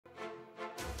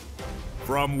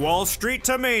From Wall Street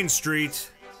to Main Street,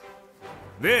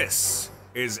 this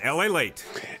is LALATE.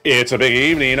 It's a big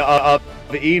evening of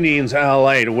Evenings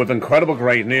LALATE with incredible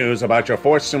great news about your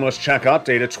fourth stimulus check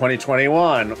update of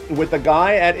 2021 with the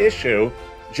guy at issue,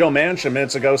 Joe Manchin,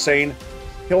 minutes ago saying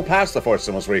he'll pass the fourth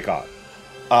stimulus recon.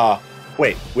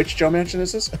 Wait, which Joe Manchin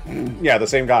is this? Yeah, the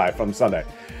same guy from Sunday.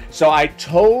 So I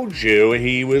told you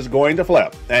he was going to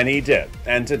flip, and he did.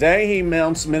 And today he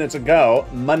announced minutes ago,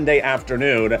 Monday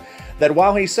afternoon, that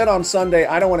while he said on Sunday,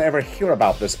 I don't want to ever hear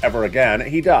about this ever again,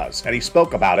 he does. And he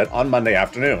spoke about it on Monday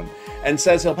afternoon and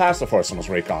says he'll pass the fourth stimulus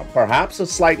recon. Perhaps a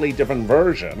slightly different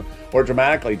version or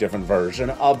dramatically different version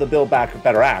of the Build Back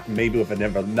Better Act, maybe with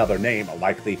another name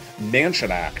like the Manchin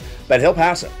Act, but he'll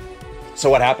pass it. So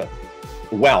what happened?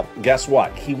 Well, guess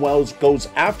what? He goes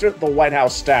after the White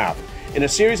House staff in a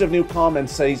series of new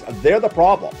comments, says they're the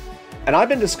problem. And I've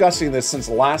been discussing this since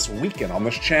last weekend on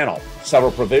this channel.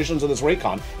 Several provisions of this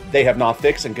recon they have not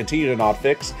fixed and continue to not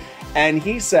fix. And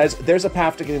he says there's a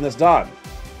path to getting this done.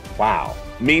 Wow.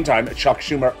 Meantime, Chuck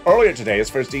Schumer earlier today, his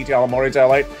first detail on Mornings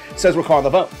LA, says we're calling the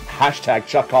vote. Hashtag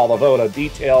Chuck Call the Vote, a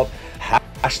detailed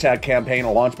hashtag campaign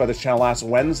launched by this channel last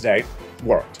Wednesday,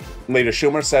 worked. Later,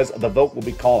 Schumer says the vote will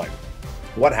be calling.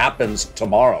 What happens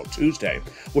tomorrow, Tuesday,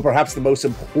 will perhaps the most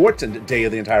important day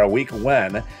of the entire week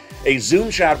when a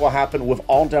Zoom chat will happen with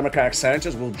all Democratic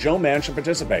senators. Will Joe Manchin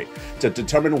participate to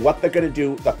determine what they're going to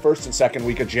do the first and second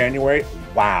week of January?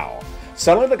 Wow.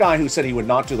 Suddenly the guy who said he would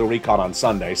not do the recon on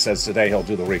Sunday says today he'll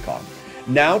do the recon.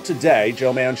 Now today,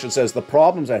 Joe Manchin says the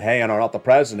problems at hand are not the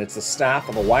president, it's the staff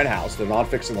of the White House. They're not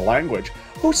fixing the language.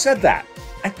 Who said that?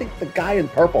 I think the guy in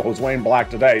purple who's wearing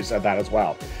black today said that as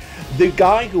well. The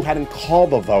guy who hadn't called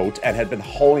the vote and had been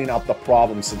holding up the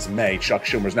problem since May, Chuck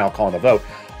Schumer's now calling the vote.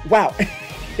 Wow.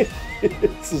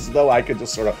 It's as though I could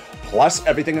just sort of plus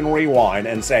everything and rewind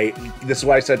and say, this is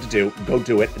what I said to do, go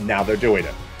do it, and now they're doing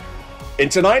it. In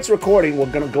tonight's recording, we're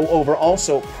going to go over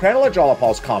also Pranela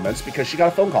Jolapal's comments because she got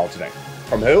a phone call today.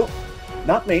 From who?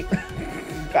 Not me.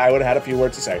 I would have had a few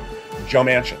words to say. Joe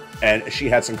Manchin. And she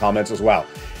had some comments as well.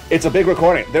 It's a big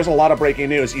recording. There's a lot of breaking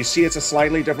news. You see, it's a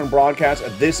slightly different broadcast.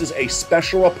 This is a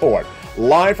special report,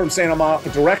 live from Santa Monica,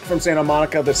 direct from Santa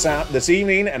Monica this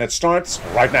evening, and it starts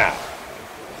right now.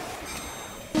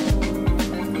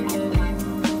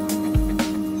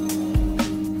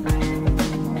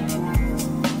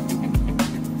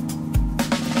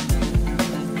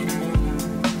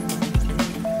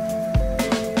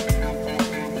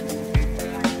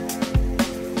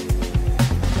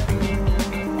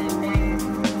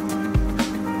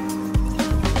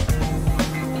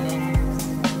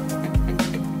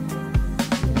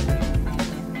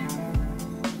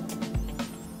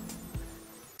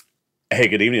 Hey,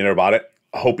 good evening, everybody.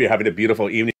 I hope you're having a beautiful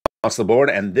evening across the board,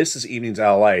 and this is Evenings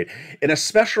LA. In a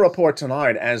special report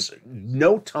tonight, as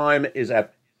no time is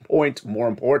at point more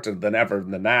important than ever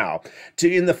than now,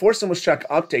 in the fourth stimulus check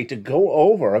update to go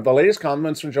over the latest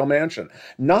comments from Joe Manchin.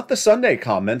 Not the Sunday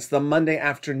comments, the Monday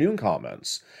afternoon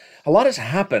comments. A lot has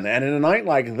happened, and in a night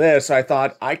like this, I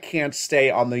thought I can't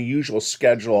stay on the usual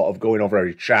schedule of going over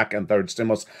every check and third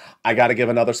stimulus. I got to give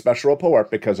another special report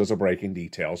because there's a breaking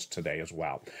details today as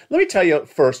well. Let me tell you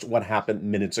first what happened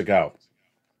minutes ago.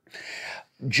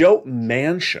 Joe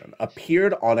Manchin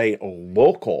appeared on a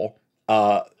local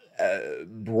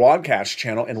broadcast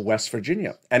channel in West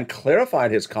Virginia and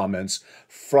clarified his comments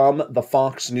from the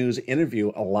Fox News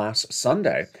interview last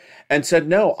Sunday and said,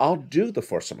 no, I'll do the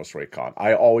fourth stimulus recon.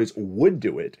 I always would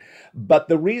do it. But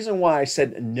the reason why I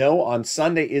said no on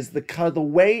Sunday is the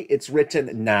way it's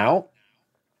written now,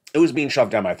 it was being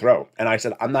shoved down my throat. And I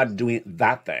said, I'm not doing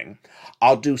that thing.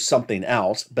 I'll do something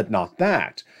else, but not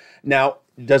that. Now,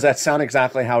 does that sound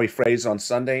exactly how he phrased on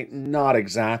Sunday? Not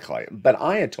exactly. But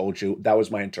I had told you that was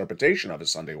my interpretation of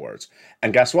his Sunday words.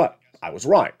 And guess what? I was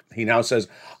right. He now says,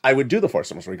 I would do the fourth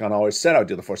stimulus recon. I always said I would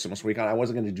do the fourth stimulus recon. I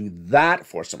wasn't going to do that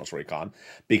fourth stimulus recon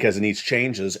because it needs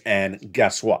changes. And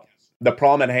guess what? The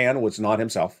problem at hand was not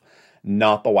himself,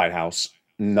 not the White House,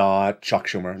 not Chuck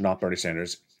Schumer, not Bernie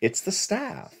Sanders. It's the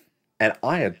staff. And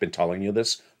I had been telling you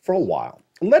this for a while.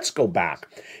 Let's go back.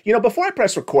 You know, before I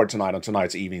press record tonight on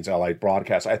tonight's Evenings LA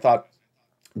broadcast, I thought,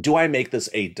 do I make this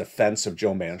a defense of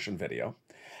Joe Manchin video?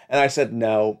 And I said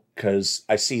no, because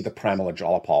I see the Pranela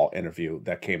Jolapal interview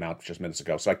that came out just minutes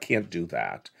ago, so I can't do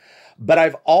that. But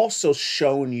I've also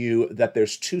shown you that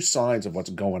there's two sides of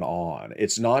what's going on.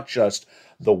 It's not just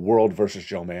the world versus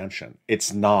Joe Manchin.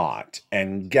 It's not.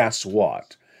 And guess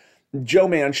what? Joe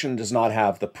Manchin does not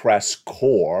have the press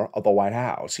corps of the White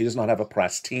House. He does not have a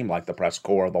press team like the press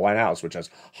corps of the White House, which has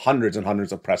hundreds and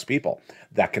hundreds of press people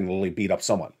that can literally beat up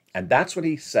someone. And that's what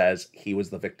he says he was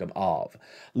the victim of.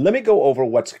 Let me go over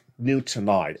what's new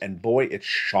tonight, and boy, it's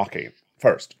shocking.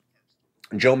 First,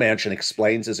 Joe Manchin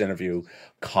explains his interview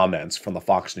comments from the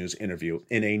Fox News interview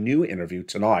in a new interview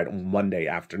tonight on Monday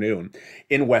afternoon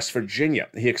in West Virginia.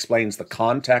 He explains the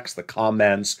context, the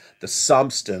comments, the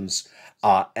substance,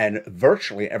 and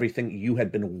virtually everything you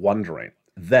had been wondering.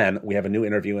 Then we have a new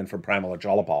interview in from Pramila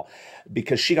Jayapal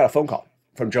because she got a phone call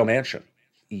from Joe Manchin.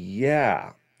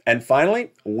 Yeah. And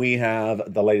finally, we have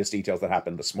the latest details that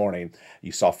happened this morning.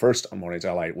 You saw first on Mornings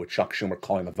LA with Chuck Schumer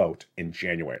calling the vote in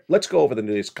January. Let's go over the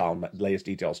latest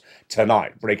details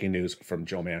tonight. Breaking news from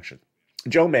Joe Manchin.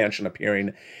 Joe Manchin,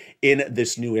 appearing in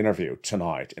this new interview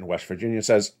tonight in West Virginia,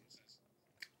 says,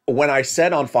 when I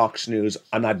said on Fox News,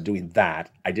 I'm not doing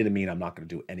that, I didn't mean I'm not going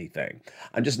to do anything.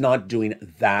 I'm just not doing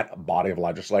that body of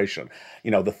legislation.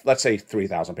 Let's say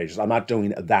 3,000 pages. I'm not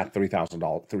doing that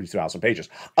 3,000 pages.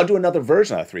 I'll do another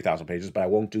version of 3,000 pages, but I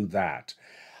won't do that.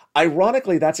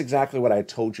 Ironically, that's exactly what I had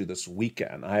told you this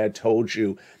weekend. I had told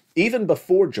you, even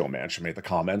before Joe Manchin made the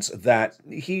comments, that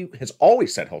he has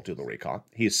always said he'll do the recon.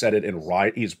 He's said it in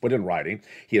writing. He's put in writing.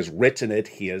 He has written it.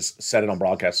 He has said it on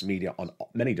broadcast media on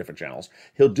many different channels.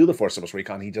 He'll do the forced stimulus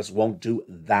recon. He just won't do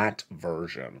that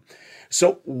version.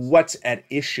 So what's at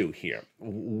issue here?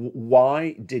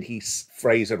 Why did he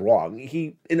phrase it wrong?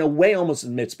 He, in a way, almost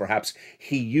admits perhaps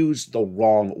he used the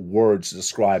wrong words to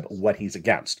describe what he's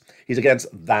against. He's against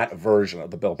that version of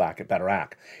the Build Back Better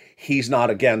Act. He's not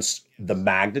against the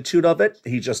magnitude of it.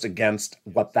 He's just against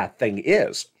what that thing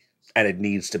is, and it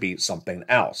needs to be something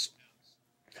else.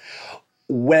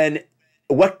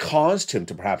 What caused him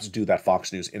to perhaps do that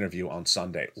Fox News interview on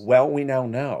Sunday? Well, we now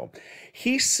know.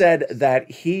 He said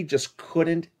that he just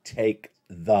couldn't take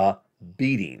the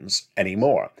beatings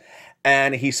anymore.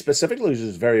 And he specifically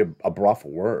uses very abrupt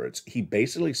words. He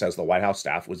basically says the White House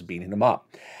staff was beating him up.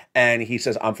 And he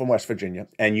says, I'm from West Virginia,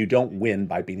 and you don't win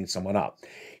by beating someone up.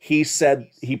 He said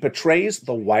he portrays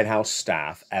the White House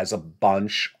staff as a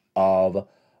bunch of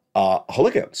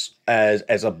hooligans,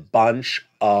 as a bunch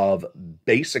of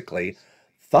basically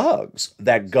thugs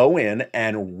that go in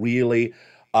and really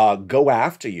go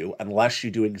after you unless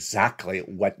you do exactly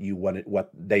what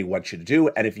they want you to do.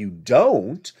 And if you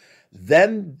don't,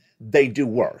 then they do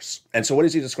worse. And so what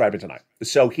is he describing tonight?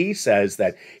 So he says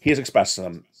that he has expressed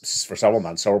them for several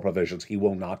months, several provisions he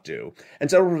will not do, and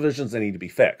several provisions that need to be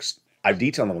fixed. I've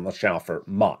detailed them on this channel for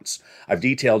months. I've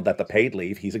detailed that the paid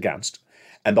leave he's against,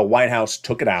 and the White House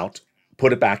took it out,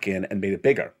 put it back in, and made it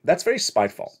bigger. That's very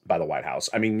spiteful by the White House.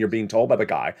 I mean, you're being told by the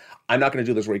guy, I'm not going to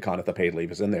do this recon if the paid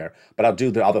leave is in there, but I'll do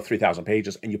the other 3,000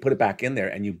 pages, and you put it back in there,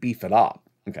 and you beef it up.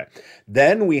 Okay.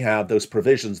 Then we have those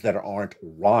provisions that aren't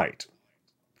right.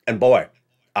 And boy,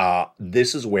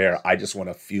 this is where I just want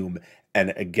to fume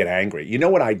and get angry. You know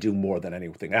what I do more than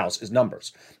anything else is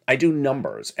numbers. I do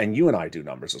numbers, and you and I do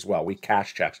numbers as well. We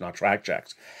cash checks, not track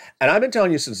checks. And I've been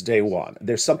telling you since day one,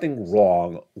 there's something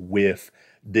wrong with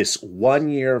this 1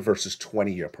 year versus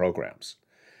 20-year programs.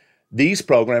 These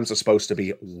programs are supposed to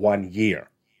be 1 year.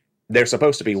 They're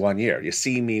supposed to be 1 year. You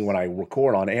see me when I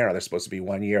record on air, they're supposed to be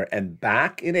 1 year. And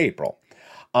back in April,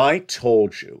 I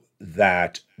told you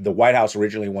that the White House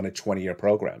originally wanted 20-year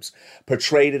programs,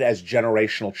 portrayed it as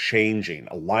generational changing,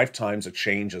 lifetimes of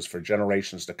changes for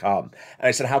generations to come. And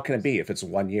I said, how can it be if it's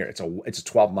 1 year? It's a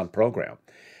 12-month program.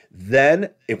 Then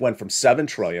it went from 7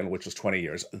 trillion, which was 20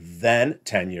 years, then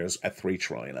 10 years at 3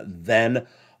 trillion, then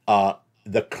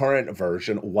the current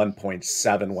version, 1.7,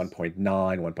 1.9,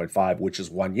 1.5, which is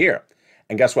 1 year.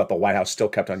 And guess what? The White House still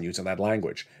kept on using that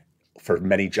language for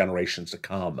many generations to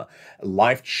come.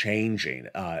 Life-changing,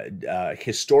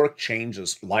 historic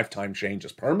changes, lifetime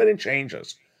changes, permanent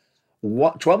changes.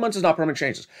 12 months is not permanent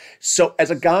changes. So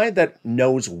as a guy that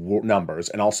knows numbers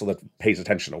and also that pays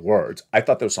attention to words, I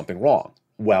thought there was something wrong.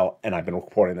 Well, and I've been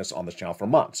reporting this on this channel for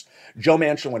months. Joe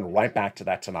Manchin went right back to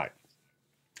that tonight.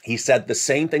 He said the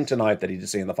same thing tonight that he did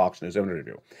say in the Fox News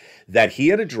interview, that he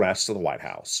had addressed to the White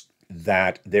House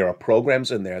that there are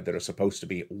programs in there that are supposed to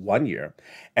be 1 year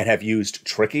and have used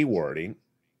tricky wording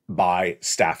by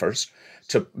staffers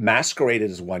to masquerade it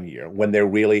as 1 year when they're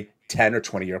really 10 or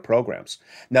 20-year programs.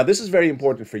 Now, this is very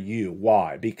important for you.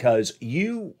 Why? Because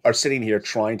you are sitting here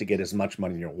trying to get as much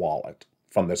money in your wallet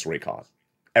from this recon,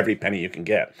 every penny you can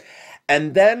get.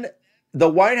 And then the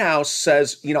White House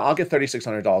says, I'll get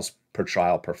 $3,600 per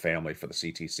child per family for the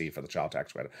CTC, for the child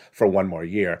tax credit, for 1 more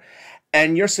year.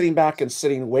 And you're sitting back and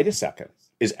wait a second.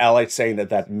 Is LALATE saying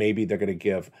that maybe they're going to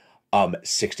give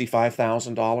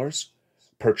 $65,000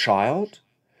 per child?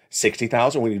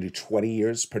 60,000, we're going to do 20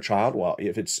 years per child. Well,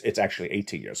 if it's actually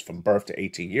 18 years, from birth to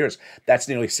 18 years, that's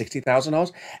nearly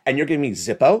 $60,000. And you're giving me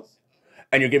Zippo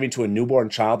and you're giving to a newborn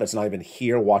child that's not even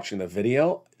here watching the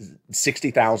video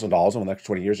 $60,000 in the next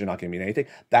 20 years, you're not giving me anything.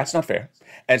 That's not fair.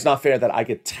 And it's not fair that I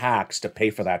get taxed to pay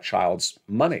for that child's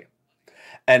money.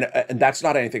 And that's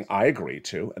not anything I agree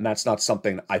to, and that's not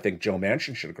something I think Joe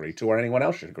Manchin should agree to or anyone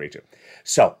else should agree to.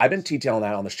 So I've been detailing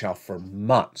that on this channel for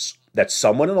months, that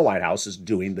someone in the White House is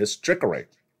doing this trickery.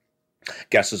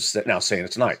 Guess who's now saying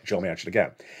it tonight? Joe Manchin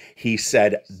again. He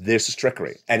said this is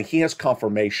trickery, and he has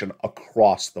confirmation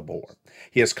across the board.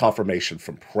 He has confirmation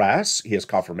from press. He has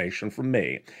confirmation from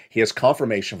me. He has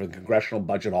confirmation from the Congressional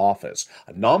Budget Office,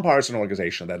 a nonpartisan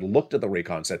organization that looked at the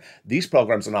recon and said, these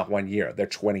programs are not 1 year, they're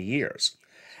 20 years.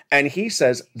 And he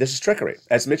says this is trickery.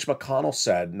 As Mitch McConnell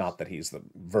said, not that he's the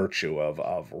virtue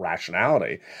of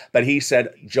rationality, but he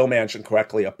said Joe Manchin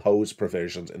correctly opposed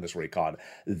provisions in this recon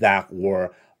that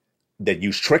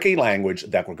use tricky language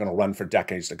that were going to run for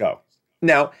decades to go.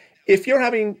 Now, if you're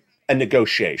having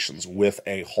negotiations with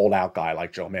a holdout guy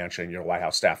like Joe Manchin and your White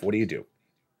House staff, what do?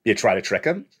 You try to trick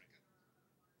him?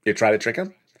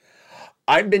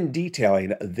 I've been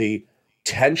detailing the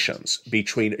tensions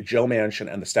between Joe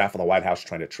Manchin and the staff of the White House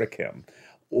trying to trick him,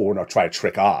 or not try to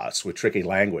trick us with tricky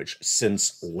language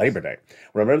since Labor Day.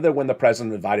 Remember that when the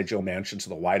president invited Joe Manchin to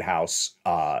the White House,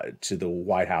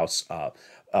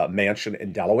 mansion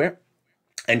in Delaware?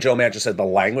 And Joe Manchin said the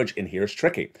language in here is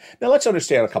tricky. Now let's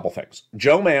understand a couple things.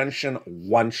 Joe Manchin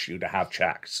wants you to have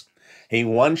checks. He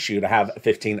wants you to have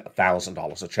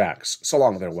 $15,000 of checks, so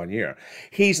long as they're 1 year.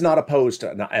 He's not opposed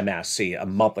to an MSC, a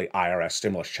monthly IRS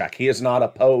stimulus check. He is not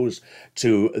opposed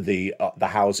to the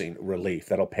housing relief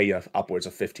that'll pay you upwards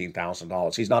of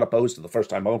 $15,000. He's not opposed to the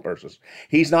first-time home purchase.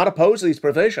 He's not opposed to these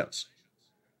provisions.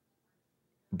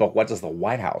 But what does the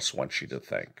White House want you to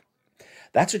think?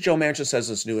 That's what Joe Manchin says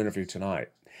in this new interview tonight.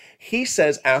 He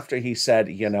says after he said,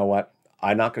 you know what,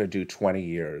 I'm not going to do 20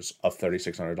 years of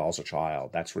 $3,600 a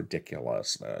child. That's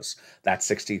ridiculousness. That's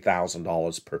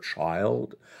 $60,000 per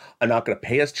child. I'm not going to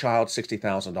pay his child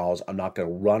 $60,000. I'm not going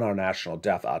to run our national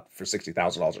debt up for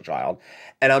 $60,000 a child.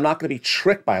 And I'm not going to be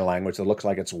tricked by language that looks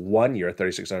like it's 1 year,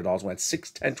 $3,600, when it's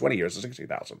 6, 10, 20 years of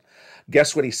 $60,000.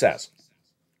 Guess what he says?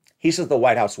 He says the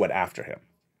White House went after him.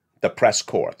 The press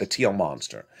corps, the teal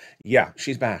monster. Yeah,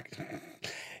 she's back.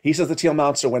 He says the teal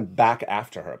monster went back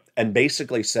after her and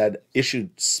basically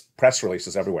issued press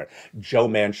releases everywhere. Joe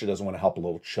Manchin doesn't want to help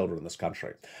little children in this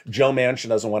country. Joe Manchin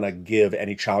doesn't want to give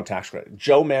any child tax credit.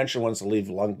 Joe Manchin wants to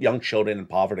leave young children in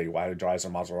poverty while he drives a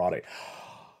Maserati.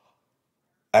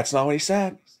 That's not what he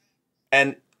said.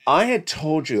 And I had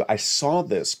told you, I saw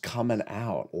this coming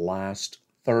out last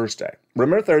Thursday.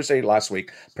 Remember Thursday last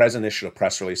week, President issued a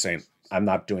press release saying, I'm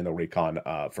not doing the recon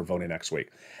for voting next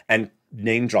week, and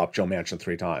name dropped Joe Manchin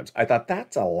 3 times. I thought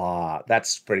that's a lot.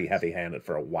 That's pretty heavy-handed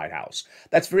for a White House.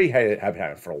 That's very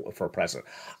heavy-handed for a president.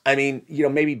 I mean,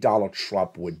 maybe Donald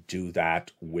Trump would do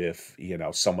that with,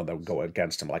 someone that would go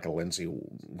against him, like a Lindsey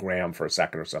Graham for a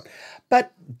second or so.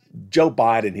 But Joe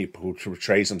Biden, he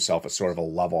portrays himself as sort of a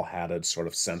level-headed, sort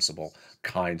of sensible,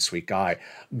 kind, sweet guy,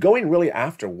 going really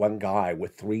after one guy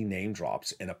with 3 name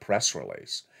drops in a press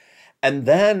release. And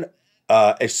then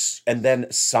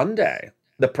Sunday,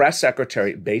 the press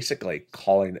secretary basically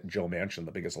calling Joe Manchin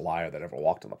the biggest liar that ever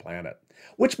walked on the planet,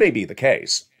 which may be the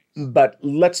case. But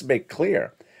let's make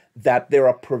clear that there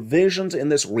are provisions in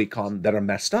this recon that are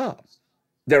messed up.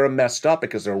 They're messed up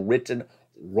because they're written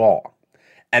wrong.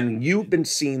 And you've been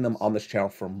seeing them on this channel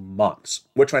for months.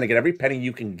 We're trying to get every penny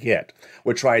you can get.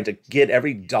 We're trying to get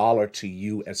every dollar to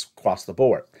you as across the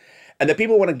board. And the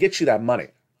people want to get you that money,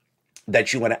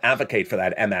 that you want to advocate for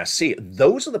that MSC.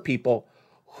 Those are the people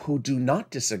who do not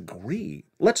disagree.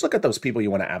 Let's look at those people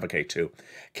you want to advocate to.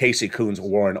 Casey, Coons,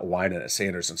 Warren, Wyden,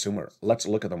 Sanders, and Sumer. Let's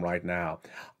look at them right now.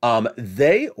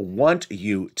 They want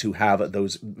you to have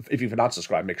those. If you've not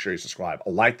subscribed, make sure you subscribe.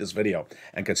 Like this video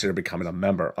and consider becoming a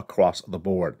member across the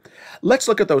board. Let's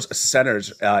look at those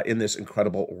senators in this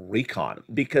incredible recon.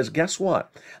 Because guess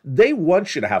what? They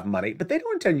want you to have money, but they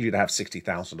don't intend you to have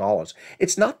 $60,000.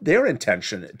 It's not their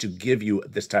intention to give you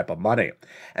this type of money.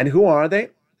 And who are they?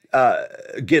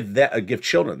 Give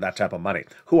children that type of money.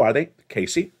 Who are they?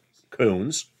 Casey,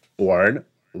 Coons, Warren,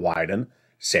 Wyden,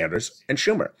 Sanders, and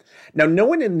Schumer. Now, no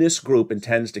one in this group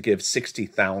intends to give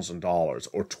 $60,000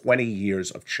 or 20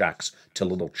 years of checks to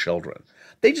little children.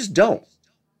 They just don't.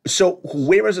 So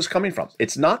where is this coming from?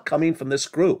 It's not coming from this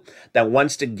group that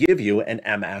wants to give you an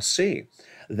MSC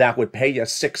that would pay you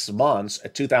 6 months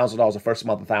at $2,000 the first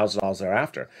month, $1,000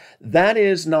 thereafter. That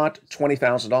is not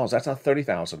 $20,000. That's not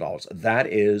 $30,000. That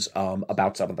is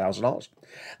about $7,000.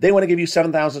 They want to give you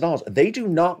 $7,000. They do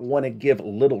not want to give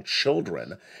little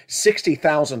children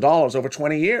 $60,000 over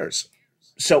 20 years.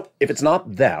 So if it's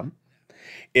not them,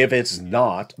 If it's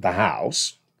not the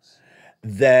House,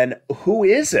 then who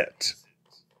is it?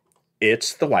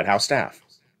 It's the White House staff.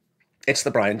 It's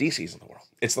the Brian Deese's of the world.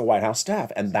 It's the White House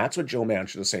staff. And that's what Joe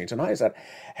Manchin is saying tonight, is that,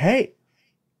 hey,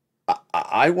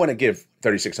 I want to give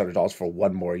 $3,600 for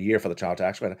one more year for the child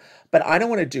tax credit, but I don't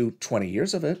want to do 20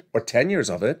 years of it or 10 years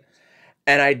of it.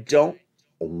 And I don't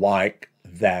like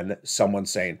then someone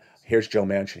saying, here's Joe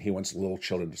Manchin, he wants little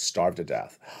children to starve to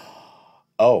death.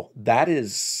 Oh,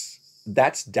 that's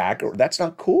dagger. That's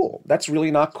not cool. That's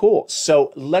really not cool.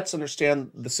 So let's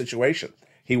understand the situation.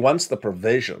 He wants the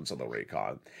provisions of the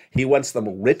recon. He wants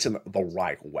them written the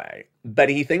right way. But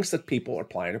he thinks that people are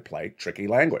planning to play tricky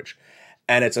language.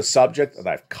 And it's a subject that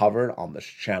I've covered on this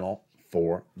channel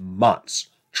for months.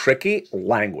 Tricky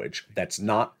language that's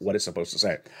not what it's supposed to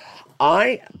say.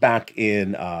 Back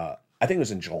in, I think it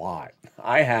was in July,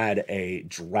 I had a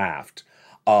draft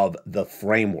of the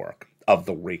framework of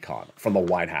the recon from the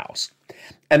White House.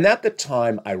 And at the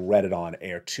time, I read it on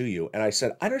air to you, and I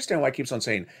said, I understand why it keeps on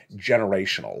saying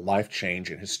generational,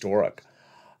 life-changing, historic.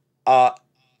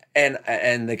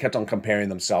 And they kept on comparing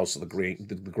themselves to the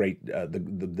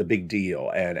big deal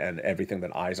and everything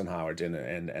that Eisenhower did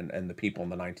and the people in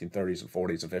the 1930s and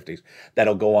 40s and 50s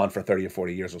that'll go on for 30 or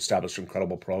 40 years, establish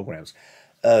incredible programs.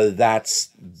 That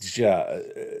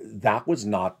was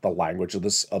not the language of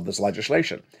this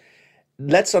legislation.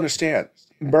 Let's understand,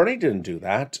 Bernie didn't do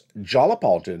that.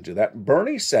 Jalapal didn't do that.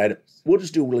 Bernie said, we'll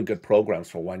just do really good programs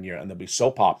for 1 year and they'll be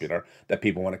so popular that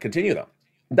people want to continue them.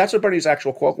 That's what Bernie's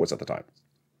actual quote was at the time.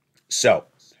 So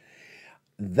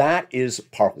that is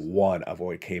part one of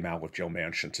what came out with Joe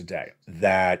Manchin today,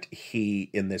 that he,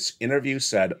 in this interview,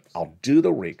 said, I'll do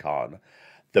the recon.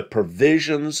 The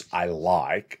provisions I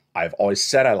like. I've always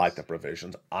said I like the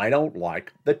provisions. I don't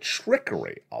like the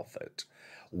trickery of it,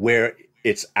 where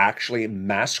it's actually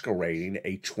masquerading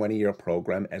a 20-year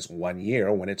program as 1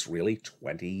 year when it's really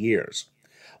 20 years.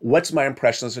 What's my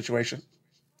impression of the situation?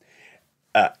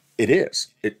 It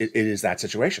is that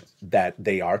situation, that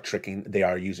they are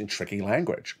using tricky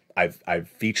language. I've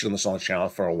featured on this on the channel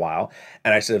for a while,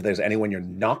 and I said if there's anyone you're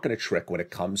not going to trick when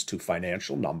it comes to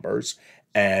financial numbers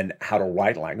and how to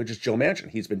write language, it's Joe Manchin.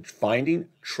 He's been finding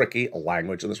tricky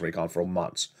language in this recon for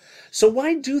months. So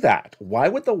why do that? Why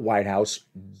would the White House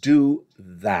do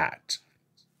that?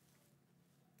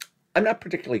 I'm not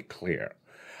particularly clear.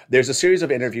 There's a series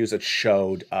of interviews that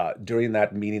showed during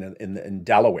that meeting in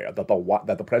Delaware that the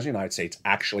President of the United States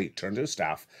actually turned to his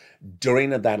staff during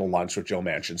that lunch with Joe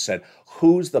Manchin, said,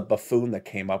 who's the buffoon that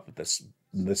came up with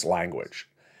this language?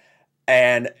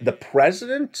 And the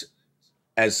president,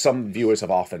 as some viewers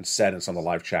have often said in some of the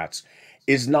live chats,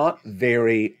 is not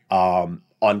very on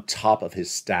top of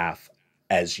his staff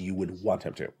as you would want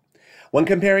him to. When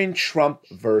comparing Trump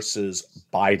versus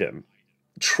Biden,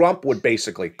 Trump would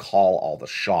basically call all the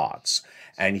shots,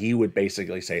 and he would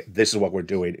basically say, this is what we're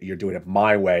doing. You're doing it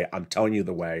my way. I'm telling you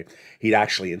the way. He'd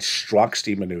actually instruct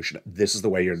Steve Mnuchin, this is the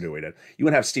way you're doing it. You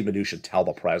wouldn't have Steve Mnuchin tell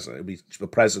the president. It'd be the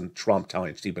President Trump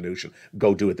telling Steve Mnuchin,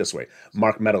 go do it this way.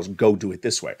 Mark Meadows, go do it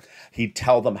this way. He'd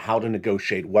tell them how to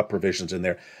negotiate, what provisions in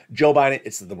there. Joe Biden,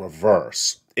 it's the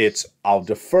reverse. It's, I'll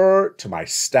defer to my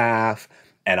staff,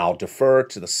 and I'll defer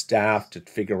to the staff to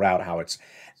figure out how it's,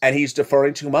 and he's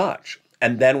deferring too much.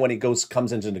 And then when he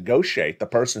comes in to negotiate, the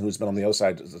person who's been on the other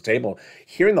side of the table,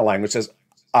 hearing the language, says,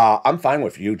 I'm fine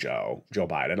with you, Joe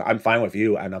Biden. I'm fine with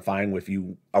you, and I'm fine with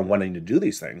you wanting to do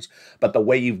these things. But the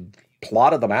way you've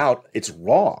plotted them out, it's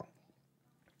wrong.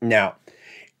 Now,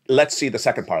 let's see the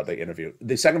second part of the interview.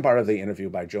 The second part of the interview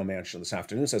by Joe Manchin this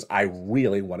afternoon says, I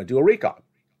really want to do a recon.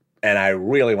 And I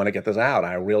really want to get this out.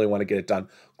 I really want to get it done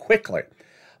quickly.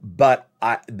 But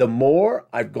the more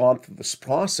I've gone through this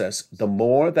process, the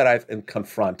more that I've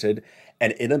confronted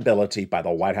an inability by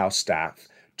the White House staff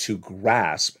to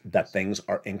grasp that things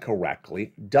are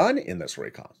incorrectly done in this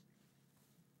recon.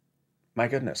 My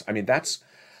goodness. I mean, that's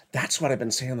what I've been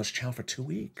saying on this channel for 2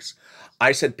 weeks.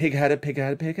 I said pig-headed,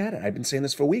 pig-headed, pig-headed. I've been saying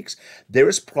this for weeks. There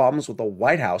is problems with the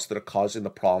White House that are causing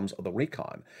the problems of the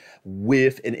recon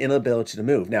with an inability to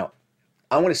move. Now,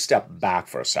 I want to step back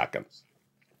for a second.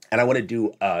 And I want to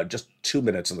do just 2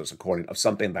 minutes in this recording of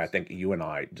something that I think you and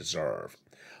I deserve,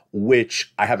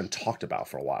 which I haven't talked about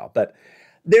for a while. But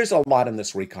there's a lot in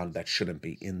this recon that shouldn't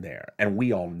be in there, and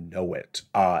we all know it.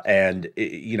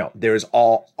 There's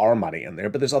all our money in there,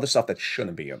 but there's other stuff that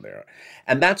shouldn't be in there.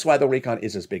 And that's why the recon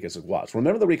is as big as it was.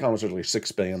 Remember, the recon was originally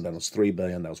 $6 billion, then it was $3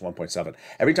 billion, then it was $1.7 billion.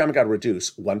 Every time it got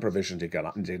reduced, one provision did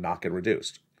not get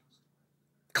reduced.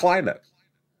 Climate.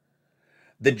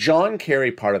 The John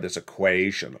Kerry part of this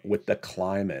equation with the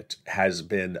climate has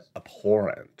been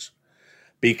abhorrent.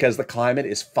 because the climate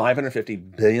is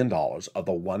 $550 billion of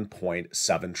the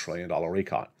 $1.7 trillion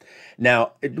recon.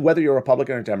 Now, whether you're a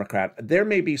Republican or Democrat, there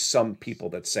may be some people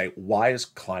that say, why is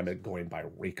climate going by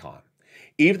recon?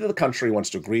 Either the country wants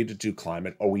to agree to do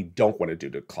climate or we don't want to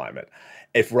do climate.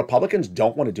 If Republicans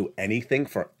don't want to do anything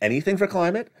for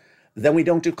climate, then we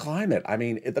don't do climate. I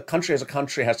mean, the country as a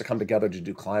country has to come together to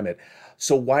do climate.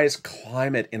 So why is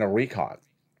climate in a recon?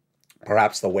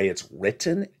 Perhaps the way it's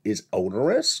written is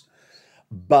onerous,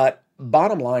 but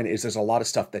bottom line is there's a lot of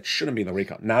stuff that shouldn't be in the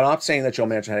recon. Now, I'm not saying that Joe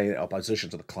Manchin had any opposition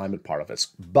to the climate part of this,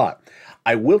 but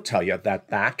I will tell you that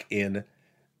back in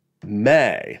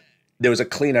May, there was a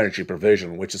clean energy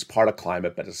provision, which is part of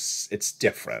climate, but it's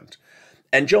different.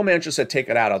 And Joe Manchin said, take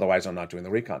it out, otherwise I'm not doing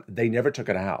the recon. They never took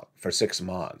it out for 6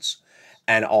 months.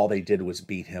 And all they did was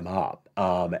beat him up.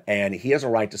 And he has a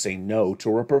right to say no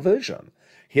to a provision.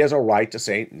 He has a right to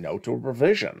say no to a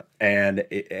provision. And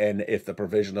if the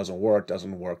provision doesn't work,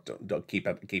 don't keep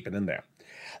it in there.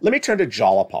 Let me turn to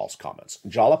Jalapal's comments.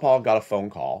 Jalapal got a phone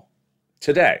call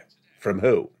today. From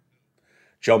who?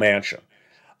 Joe Manchin.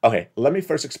 Okay, let me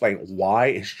first explain why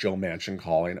is Joe Manchin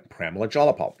calling Pramila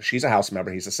Jayapal. She's a House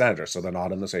member, he's a senator, so they're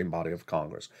not in the same body of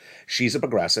Congress. She's a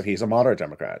progressive, he's a moderate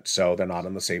Democrat, so they're not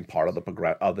in the same part of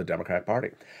the Democratic Party.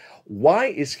 Why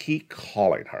is he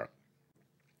calling her?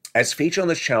 As featured on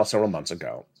this channel several months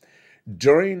ago,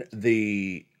 during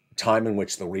the time in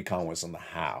which the recon was in the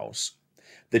House,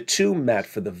 the two met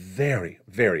for the very,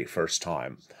 very first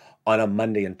time on a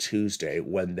Monday and Tuesday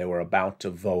when they were about to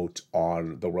vote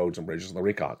on the roads and bridges and the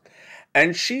recon.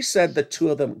 And she said the two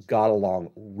of them got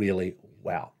along really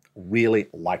well, really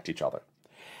liked each other.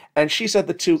 And she said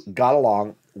the two got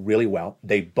along really well.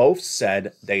 They both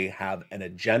said they have an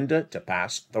agenda to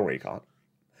pass the recon.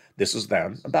 This was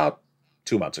then, about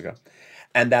 2 months ago.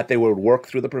 And that they would work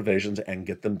through the provisions and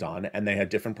get them done. And they had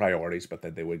different priorities, but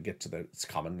that they would get to the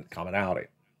commonality.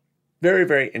 Very,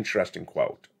 very interesting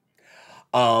quote.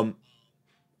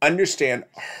 Understand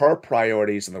her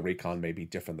priorities in the recon may be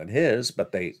different than his,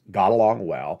 but they got along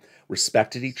well,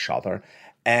 respected each other,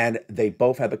 and they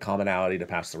both had the commonality to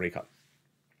pass the recon.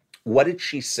 What did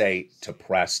she say to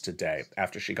press today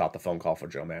after she got the phone call for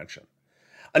Joe Manchin?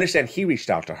 Understand, he reached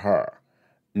out to her,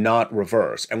 not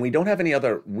reverse, and we don't have any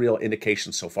other real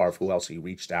indications so far of who else he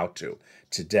reached out to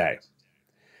today.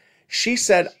 She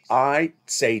said, I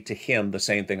say to him the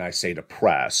same thing I say to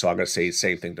press. So I'm going to say the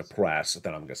same thing to press that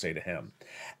I'm going to say to him.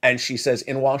 And she says,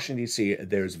 in Washington, D.C.,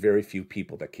 there's very few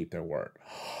people that keep their word.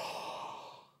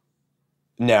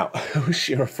 Now, who is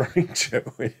she referring to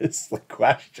is the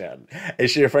question.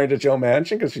 Is she referring to Joe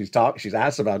Manchin? Because she's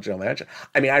asked about Joe Manchin.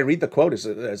 I mean, I read the quote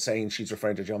as saying she's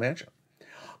referring to Joe Manchin.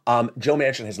 Joe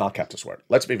Manchin has not kept his word.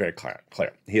 Let's be very clear.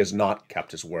 He has not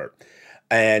kept his word.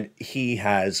 And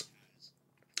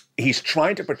he's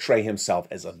trying to portray himself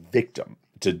as a victim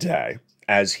today,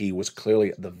 as he was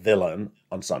clearly the villain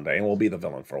on Sunday and will be the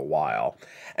villain for a while.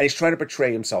 And he's trying to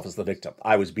portray himself as the victim.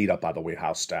 I was beat up by the White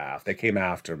House staff. They came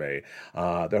after me.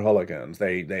 They're hooligans.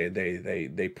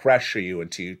 They pressure you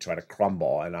until you try to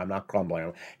crumble, and I'm not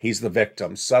crumbling. He's the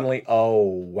victim. Suddenly, oh,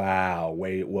 wow,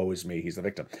 woe is me. He's the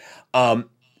victim.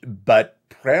 But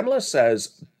Pramila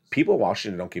says people in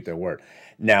Washington don't keep their word.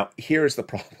 Now, here's the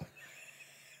problem.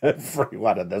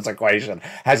 Everyone in this equation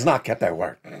has not kept their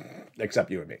word, except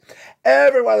you and me.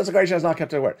 Everyone in this equation has not kept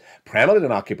their word. Pramila did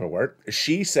not keep her word.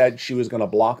 She said she was going to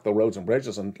block the roads and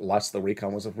bridges unless the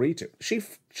recon was agreed to. She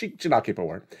did not keep her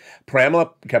word.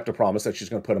 Pramila kept a promise that she's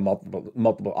going to put a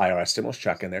multiple IRS stimulus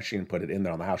check in there. She didn't put it in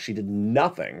there on the House. She did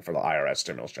nothing for the IRS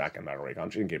stimulus check in that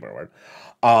recon. She didn't keep her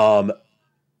word.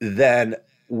 Then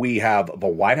we have the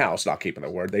White House not keeping their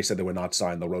word. They said they would not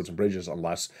sign the roads and bridges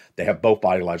unless they have both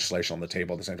body legislation on the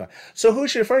table at the same time. So who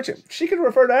is she referring to? She can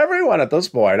refer to everyone at this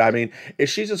point. I mean, if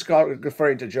she's just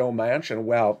referring to Joe Manchin,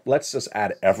 well, let's just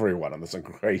add everyone in this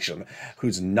equation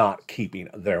who's not keeping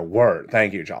their word.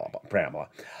 Thank you, Pramila.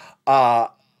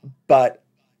 But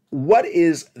what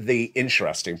is the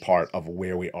interesting part of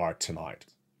where we are tonight?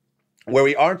 Where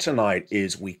we are tonight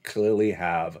is we clearly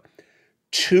have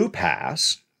two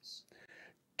paths,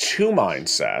 two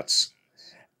mindsets,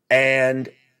 and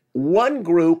one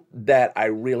group that I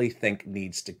really think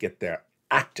needs to get their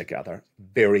act together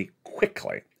very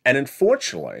quickly. And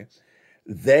unfortunately,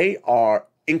 they are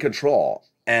in control.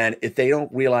 And if they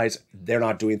don't realize they're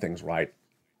not doing things right,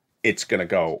 it's going to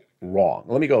go wrong.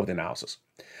 Let me go over the analysis.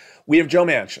 We have Joe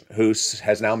Manchin, who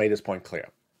has now made his point clear.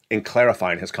 in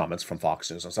clarifying his comments from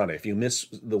Fox News on Sunday. If you miss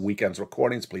the weekend's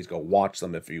recordings, please go watch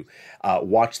them. If you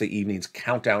watch the evening's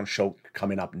countdown show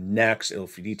coming up next, it'll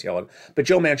detail it. But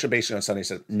Joe Manchin basically on Sunday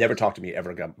said, never talk to me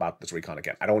ever again about this recon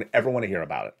again. I don't ever want to hear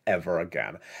about it ever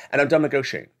again. And I'm done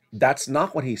negotiating. That's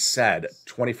not what he said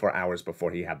 24 hours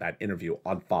before he had that interview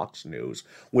on Fox News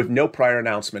with no prior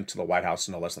announcement to the White House,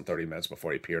 no less than 30 minutes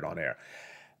before he appeared on air.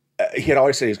 He had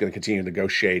always said he's going to continue to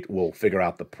negotiate. We'll figure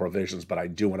out the provisions, but I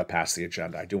do want to pass the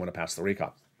agenda. I do want to pass the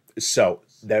recon. So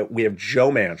that we have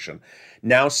Joe Manchin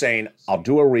now saying, I'll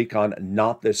do a recon,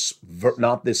 not this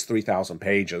 3,000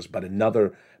 pages,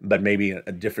 but maybe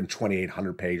a different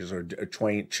 2,800 pages, or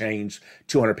change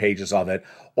 200 pages of it,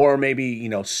 or maybe,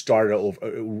 start it over,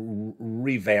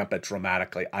 revamp it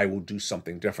dramatically. I will do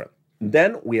something different.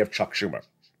 Then we have Chuck Schumer,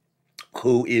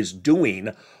 who is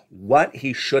doing what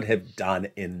he should have done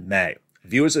in May.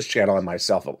 Viewers of this channel and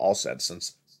myself have all said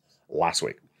since last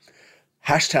week.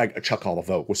 Hashtag Chuck Call the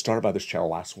Vote was started by this channel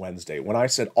last Wednesday when I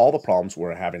said all the problems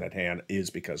we're having at hand is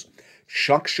because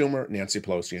Chuck Schumer, Nancy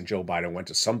Pelosi, and Joe Biden went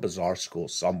to some bizarre school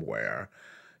somewhere.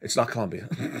 It's not Columbia.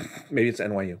 Maybe it's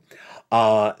NYU.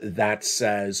 That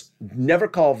says never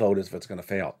call a vote if it's going to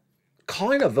fail.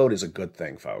 Calling a vote is a good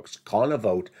thing, folks. Calling a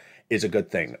vote is a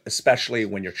good thing, especially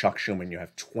when you're Chuck Schumer and you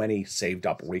have 20 saved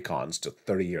up recons to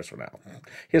 30 years from now.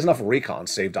 He has enough recons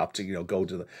saved up to, go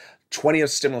to the 20th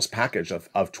stimulus package of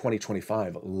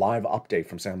 2025, live update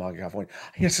from Santa Monica, California.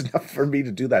 He has enough for me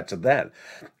to do that to then.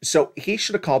 So he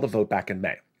should have called the vote back in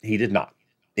May. He did not.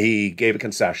 He gave a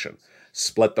concession,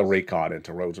 split the recon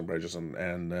into roads and bridges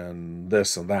and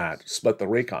this and that, split the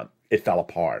recon. It fell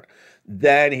apart.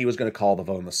 Then he was going to call the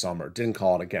vote in the summer. Didn't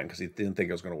call it again because he didn't think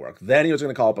it was going to work. Then he was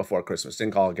going to call it before Christmas.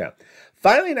 Didn't call it again.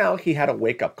 Finally, now he had a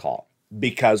wake-up call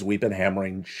because we've been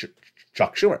hammering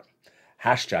Chuck Schumer.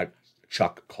 Hashtag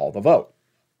Chuck Call the Vote.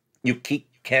 You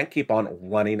can't keep on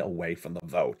running away from the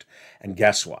vote. And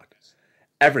guess what?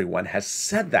 Everyone has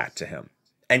said that to him.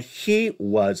 And he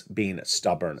was being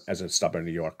stubborn, as a stubborn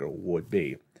New Yorker would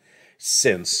be,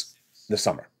 since the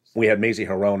summer. We had Mazie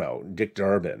Hirono, Dick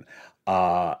Durbin,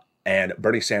 and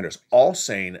Bernie Sanders all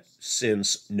saying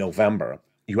since November,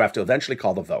 you have to eventually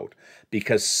call the vote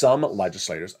because some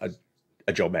legislators,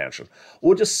 a Joe Manchin,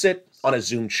 will just sit on a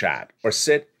Zoom chat or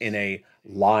sit in a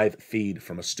live feed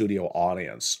from a studio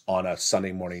audience on a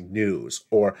Sunday morning news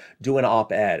or do an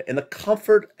op-ed in the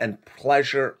comfort and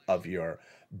pleasure of your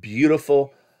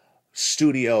beautiful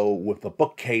studio with the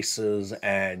bookcases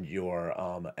and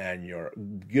your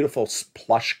beautiful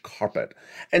plush carpet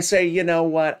and say, you know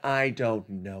what, I don't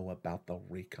know about the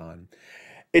recon.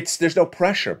 There's no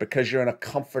pressure because you're in a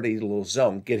comforting little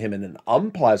zone. Get him in an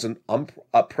unpleasant,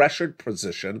 pressured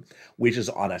position, which is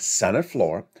on a Senate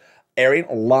floor, airing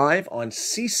live on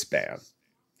C-SPAN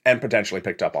and potentially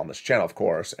picked up on this channel, of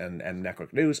course, and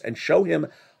Network News, and show him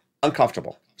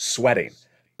uncomfortable, sweating,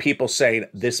 people saying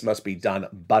this must be done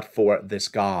but for this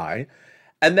guy.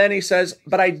 And then he says,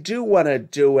 but I do want to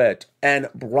do it. And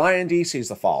Brian D sees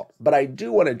the fault, but I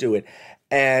do want to do it.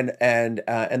 And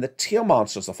the Teal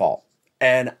Monster's the fault.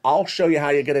 And I'll show you how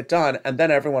you get it done. And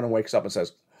then everyone wakes up and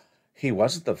says, he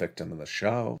wasn't the victim in the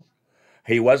show.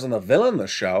 He wasn't the villain in the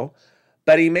show,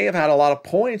 but he may have had a lot of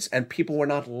points and people were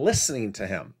not listening to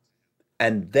him.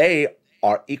 And they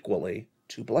are equally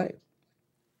to blame.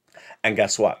 And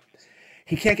guess what?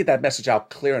 He can't get that message out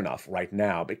clear enough right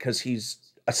now because he's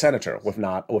a senator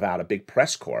without a big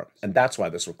press corps, and that's why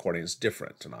this recording is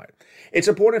different tonight. It's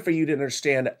important for you to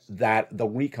understand that the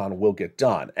recon will get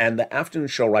done, and the afternoon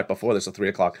show right before this at 3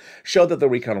 o'clock showed that the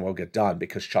recon will get done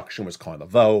because Chuck Schumer's calling the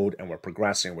vote, and we're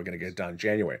progressing, we're going to get it done in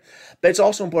January. But it's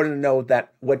also important to know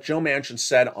that what Joe Manchin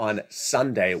said on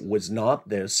Sunday was not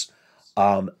this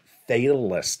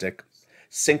fatalistic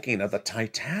sinking of the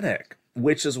Titanic,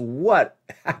 which is what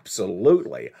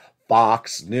absolutely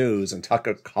Fox News and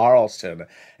Tucker Carlson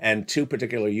and two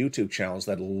particular YouTube channels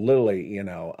that literally,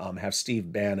 have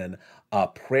Steve Bannon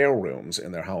prayer rooms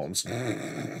in their homes.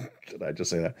 Did I just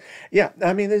say that? Yeah,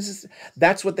 I mean,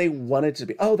 that's what they wanted to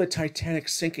be. Oh, the Titanic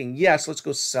sinking. Yes, let's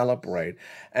go celebrate.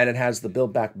 And it has the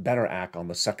Build Back Better Act on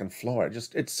the second floor.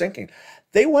 It's sinking.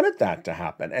 They wanted that to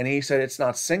happen. And he said it's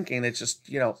not sinking. It's just,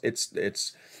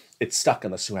 it's stuck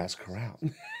in the Suez Canal.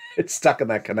 It's stuck in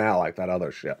that canal like that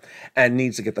other ship and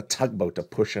needs to get the tugboat to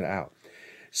push it out.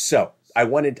 So I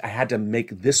had to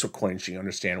make this recording so you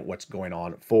understand what's going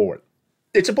on forward.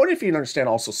 It's important for you to understand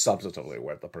also substantively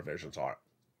what the provisions are.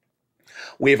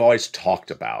 We've always talked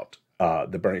about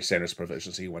the Bernie Sanders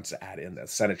provisions he wants to add in the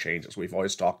Senate changes. We've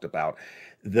always talked about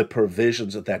the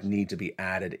provisions that need to be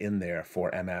added in there for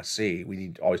MSC. We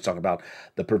need to always talk about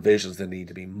the provisions that need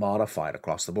to be modified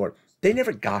across the board. They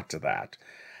never got to that.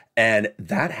 And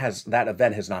that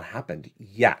event has not happened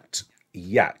yet.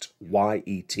 Yet.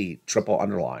 YET, triple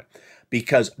underline.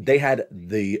 Because they had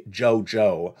the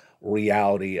JoJo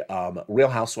reality, Real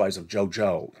Housewives of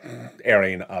JoJo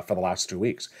airing for the last 2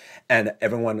 weeks. And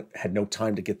everyone had no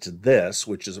time to get to this,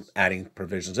 which is adding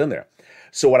provisions in there.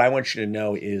 So what I want you to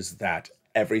know is that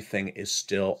everything is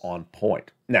still on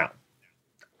point. Now,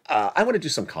 I want to do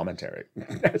some commentary.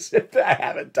 I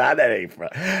haven't done any for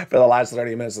the last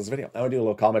 30 minutes of this video. I want to do a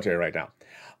little commentary right now.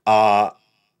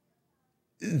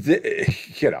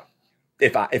 You know,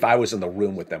 if I was in the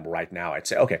room with them right now, I'd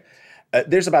say, okay,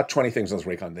 there's about 20 things in this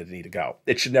recon that need to go.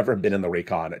 It should never have been in the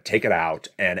recon. Take it out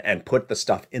and put the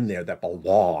stuff in there that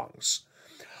belongs.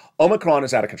 Omicron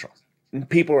is out of control.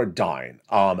 People are dying.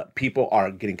 People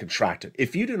are getting contracted.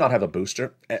 If you do not have a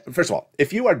booster, first of all,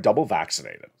 if you are double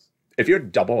vaccinated,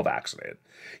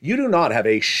 you do not have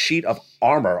a sheet of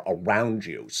armor around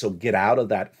you. So get out of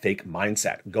that fake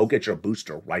mindset. Go get your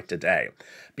booster right today,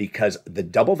 because the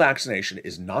double vaccination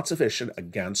is not sufficient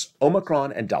against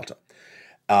Omicron and Delta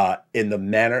in the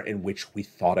manner in which we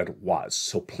thought it was.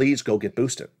 So please go get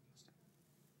boosted.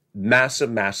 Massive,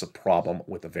 massive problem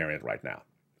with the variant right now,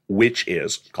 which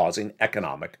is causing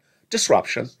economic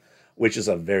disruption, which is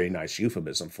a very nice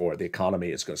euphemism for the economy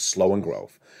is going to slow in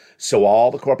growth. So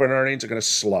all the corporate earnings are going to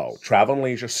slow. Travel and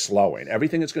leisure slowing.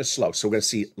 Everything is going to slow. So we're going to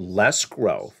see less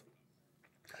growth.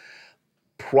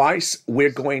 We're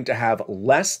going to have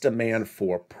less demand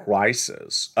for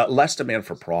prices, less demand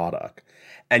for product,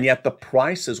 and yet the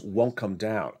prices won't come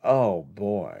down. Oh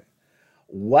boy.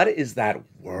 What is that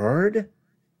word?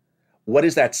 What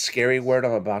is that scary word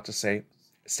I'm about to say?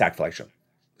 Stagflation.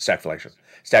 Stagflation.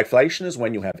 Stagflation is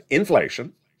when you have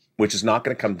inflation, which is not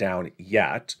going to come down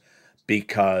yet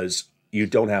because you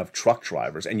don't have truck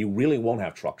drivers, and you really won't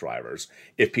have truck drivers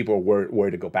if people are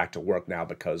worried to go back to work now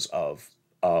because of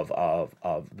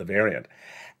the variant.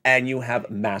 And you have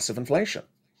massive inflation.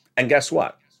 And guess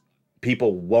what?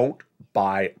 People won't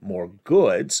buy more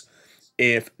goods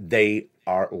if they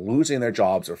are losing their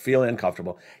jobs or feeling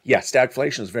uncomfortable. Yes,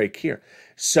 stagflation is very clear.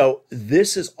 So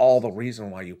this is all the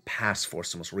reason why you pass for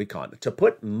stimulus recon, to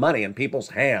put money in people's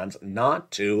hands,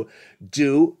 not to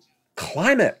do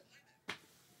climate.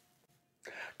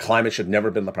 Climate should never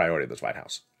have been the priority of this White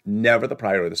House. Never the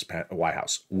priority of this White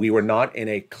House. We were not in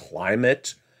a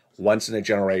climate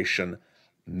once-in-a-generation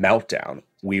meltdown.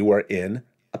 We were in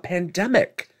a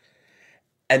pandemic.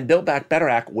 And Build Back Better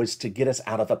Act was to get us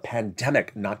out of a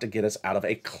pandemic, not to get us out of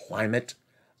a climate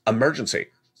emergency.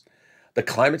 The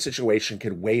climate situation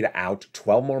could wait out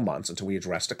 12 more months until we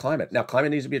address the climate. Now,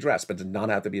 climate needs to be addressed, but did not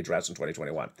have to be addressed in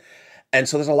 2021. And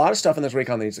so there's a lot of stuff in this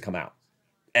recon that needs to come out.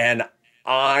 And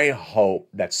I hope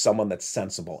that someone that's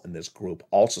sensible in this group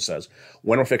also says,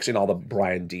 when we're fixing all the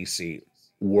Brian DC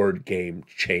word game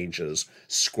changes,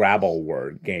 Scrabble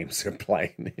word games they're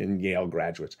playing in Yale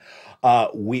graduates,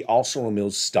 we also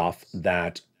remove stuff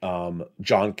that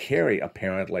John Kerry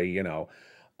apparently,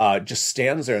 just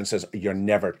stands there and says, you're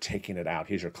never taking it out.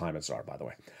 He's your climate czar, by the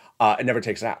way. It never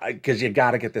takes it out because you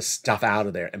got to get this stuff out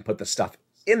of there and put the stuff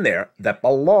in there that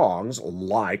belongs,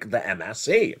 like the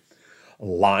MSE,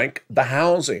 like the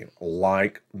housing,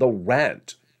 like the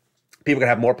rent. People are going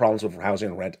to have more problems with housing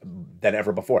and rent than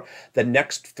ever before. The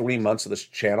next 3 months of this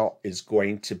channel is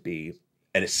going to be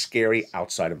in a scary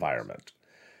outside environment.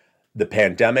 The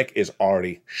pandemic is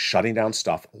already shutting down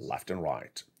stuff left and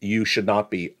right. You should not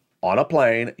be on a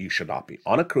plane. You should not be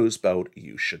on a cruise boat.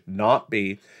 You should not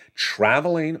be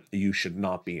traveling. You should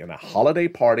not be in a holiday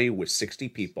party with 60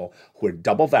 people who are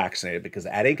double vaccinated, because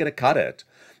that ain't going to cut it.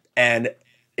 And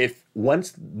if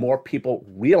once more people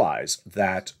realize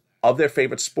that of their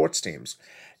favorite sports teams,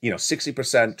 60%,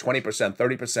 20%,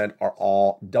 30% are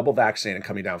all double vaccinated and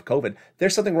coming down with COVID,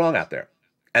 there's something wrong out there.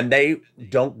 And they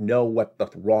don't know what the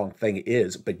wrong thing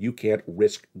is, but you can't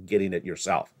risk getting it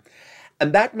yourself.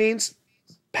 And that means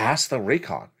pass the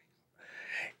recon.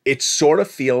 It sort of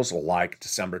feels like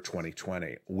December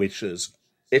 2020,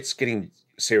 it's getting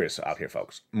serious out here,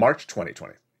 folks. March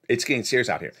 2020. It's getting serious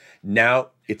out here. Now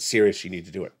it's serious. You need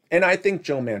to do it. And I think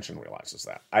Joe Manchin realizes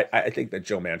that. I think that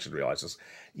Joe Manchin realizes,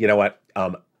 you know what,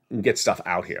 get stuff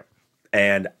out here.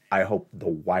 And I hope the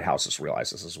White House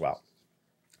realizes as well.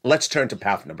 Let's turn to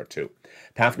path number 2.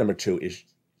 Path number 2 is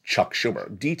Chuck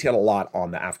Schumer. Detailed a lot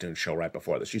on the afternoon show right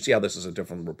before this. You see how this is a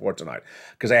different report tonight,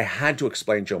 because I had to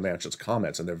explain Joe Manchin's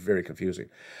comments, and they're very confusing.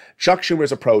 Chuck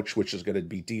Schumer's approach, which is going to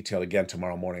be detailed again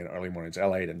tomorrow morning, early mornings,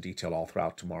 LATE, and detailed all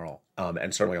throughout tomorrow,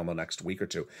 and certainly on the next week or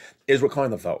two, is we're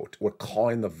calling the vote. We're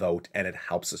calling the vote, and it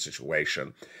helps the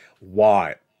situation.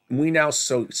 Why? we now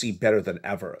see better than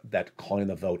ever that calling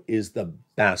the vote is the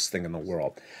best thing in the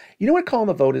world. You know what calling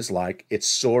the vote is like? It's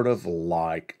sort of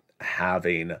like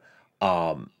having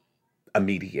a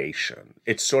mediation.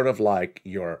 It's sort of like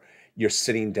you're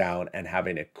sitting down and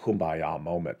having a kumbaya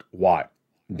moment. Why?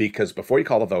 Because before you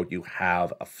call the vote, you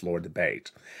have a floor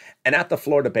debate. And at the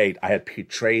floor debate, I had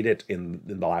portrayed it in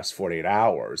the last 48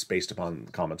 hours based upon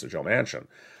the comments of Joe Manchin.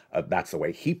 That's the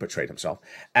way he portrayed himself,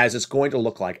 as it's going to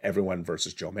look like everyone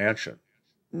versus Joe Manchin.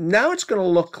 Now it's going to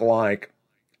look like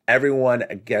everyone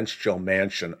against Joe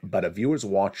Manchin, but a viewer's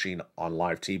watching on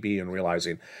live TV and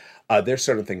realizing there's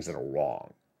certain things that are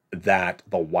wrong, that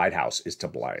the White House is to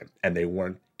blame, and they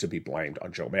weren't to be blamed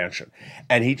on Joe Manchin.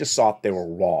 And he just thought they were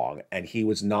wrong, and he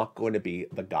was not going to be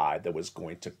the guy that was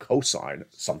going to co-sign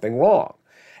something wrong.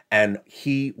 And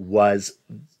he was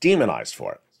demonized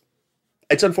for it.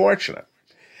 It's unfortunate.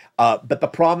 But the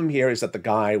problem here is that the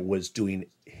guy was doing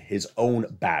his own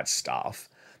bad stuff.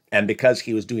 And because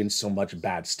he was doing so much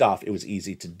bad stuff, it was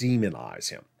easy to demonize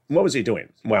him. What was he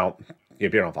doing? Well, he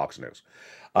appeared on Fox News.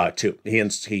 Too.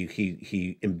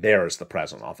 He embarrassed the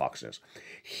president on Fox News.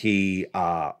 He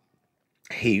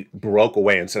broke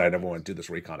away and said, "I never want to do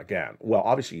this recon again." Well,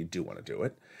 obviously you do want to do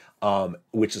it,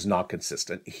 which is not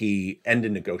consistent. He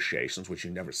ended negotiations, which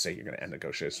you never say you're going to end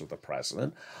negotiations with the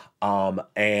president,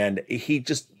 and he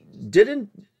just didn't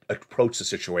approach the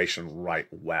situation right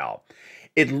well.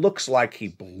 It looks like he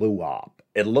blew up.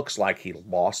 It looks like he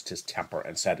lost his temper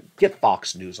and said, "Get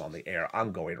Fox News on the air.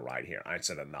 I'm going right here." I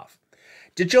said enough.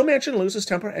 Did Joe Manchin lose his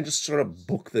temper and just sort of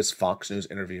book this Fox News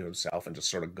interview himself and just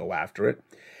sort of go after it?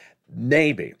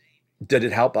 Maybe. Did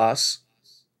it help us?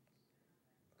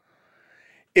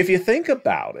 If you think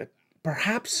about it,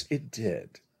 perhaps it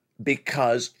did.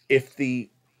 Because if the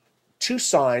two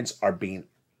sides are being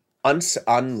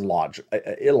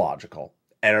illogical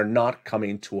and are not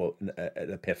coming to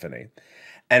an epiphany,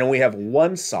 and we have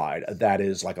one side that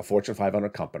is like a Fortune 500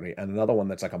 company and another one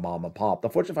that's like a mom and pop. The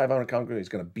Fortune 500 company is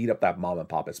going to beat up that mom and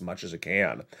pop as much as it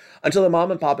can until the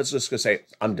mom and pop is just going to say,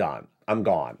 "I'm done. I'm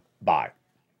gone. Bye."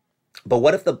 But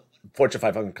what if the Fortune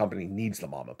 500 company needs the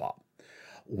mom and pop?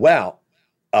 Well,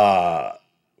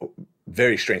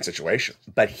 very strange situation.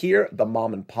 But here, the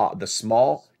mom and pop, the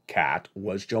small cat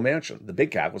was Joe Manchin. The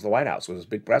big cat was the White House with his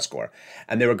big press corps.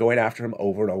 And they were going after him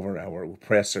over and over and over with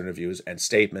press interviews and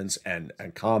statements and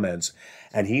comments.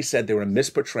 And he said they were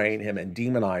misportraying him and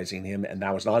demonizing him. And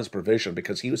that was not his provision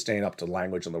because he was staying up to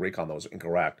language on the recon that was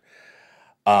incorrect.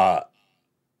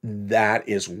 That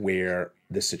is where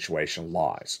the situation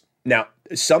lies. Now,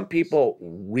 some people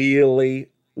really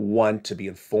want to be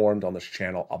informed on this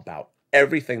channel about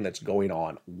everything that's going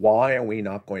on. Why are we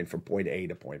not going from point A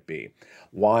to point B?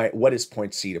 What is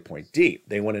point C to point D?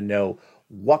 They want to know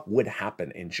what would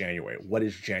happen in January. What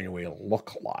does January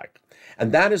look like?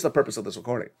 And that is the purpose of this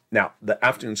recording. Now, the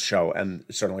afternoon show, and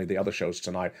certainly the other shows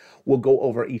tonight, will go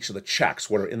over each of the checks,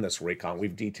 what are in this recon.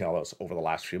 We've detailed those over the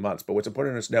last few months. But what's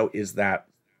important to know is that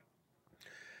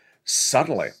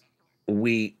suddenly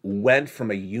we went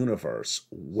from a universe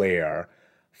where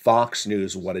Fox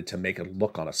News wanted to make it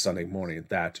look on a Sunday morning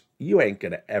that you ain't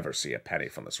going to ever see a penny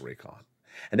from this recon.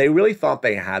 And they really thought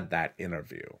they had that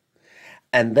interview.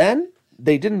 And then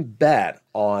they didn't bet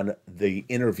on the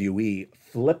interviewee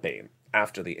flipping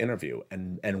after the interview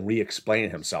and re-explaining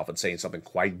himself and saying something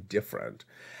quite different.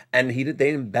 And they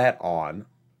didn't bet on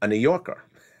a New Yorker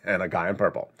and a guy in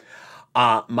purple.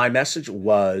 My message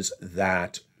was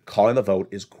that calling the vote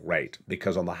is great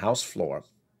because on the House floor,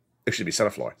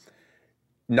 Senate floor,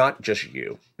 not just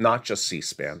you, not just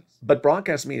C-SPAN, but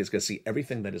broadcast media is going to see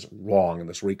everything that is wrong in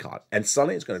this recon. And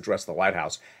suddenly it's going to address the White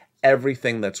House,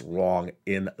 everything that's wrong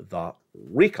in the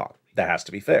recon that has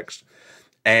to be fixed.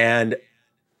 And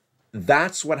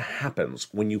that's what happens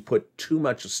when you put too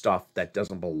much stuff that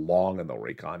doesn't belong in the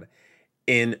recon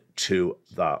into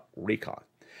the recon.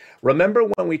 Remember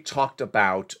when we talked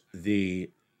about the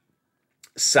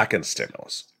second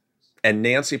stimulus and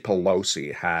Nancy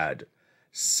Pelosi had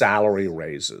salary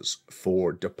raises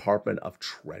for Department of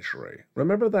Treasury.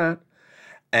 Remember that?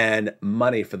 And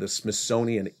money for the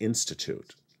Smithsonian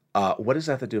Institute. What does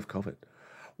that have to do with COVID?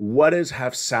 What does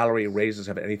have salary raises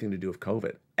have anything to do with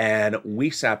COVID? And we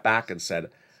sat back and said,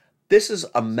 this is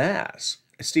a mess.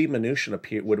 Steve Mnuchin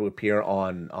would appear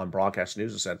on broadcast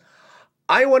news and said,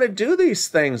 I want to do these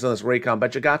things on this recon,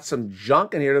 but you got some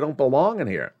junk in here that don't belong in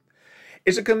here.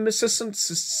 Is it a consistent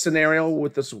scenario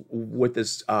with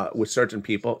certain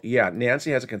people? Yeah,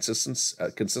 Nancy has a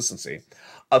consistency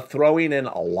of throwing in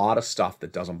a lot of stuff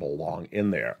that doesn't belong in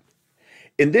there.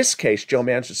 In this case, Joe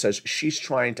Manchin says she's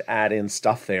trying to add in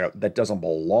stuff there that doesn't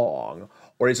belong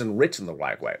or isn't written the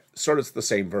right way. Sort of the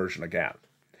same version again.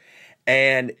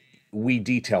 And we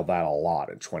detailed that a lot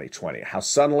in 2020, how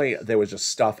suddenly there was just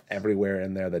stuff everywhere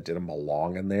in there that didn't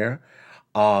belong in there.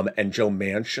 And Joe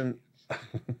Manchin,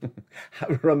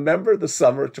 remember the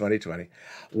summer of 2020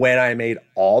 when I made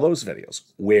all those videos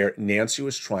where Nancy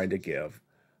was trying to give,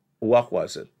 what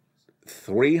was it,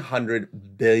 $300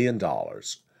 billion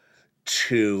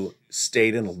to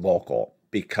state and local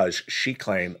because she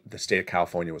claimed the state of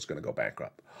California was going to go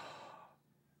bankrupt.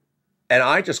 And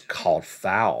I just called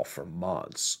foul for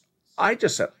months. I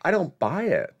just said, I don't buy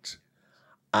it.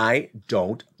 I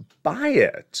don't buy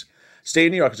it. State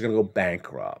of New York is going to go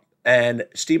bankrupt. And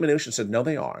Steve Mnuchin said, no,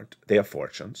 they aren't. They have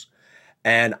fortunes.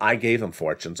 And I gave them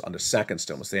fortunes on the second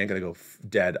stimulus. They ain't going to go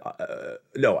dead.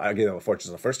 No, I gave them fortunes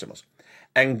on the first stimulus.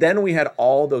 And then we had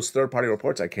all those third-party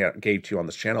reports I gave to you on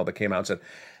this channel that came out and said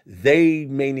they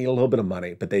may need a little bit of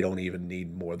money, but they don't even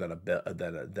need more than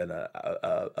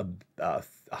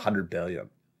 $100 billion.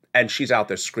 And she's out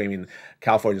there screaming,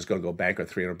 California's going to go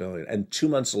bankrupt, $300 billion. And 2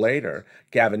 months later,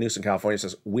 Gavin Newsom, California,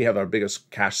 says we have our biggest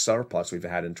cash surplus we've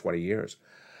had in 20 years.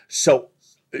 So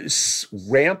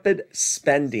rampant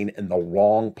spending in the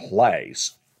wrong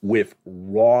place with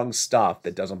wrong stuff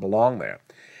that doesn't belong there.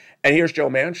 And here's Joe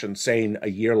Manchin saying a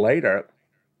year later,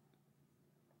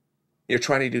 you're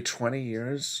trying to do 20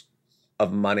 years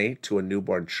of money to a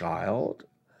newborn child?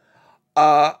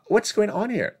 What's going on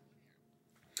here?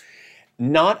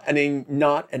 Not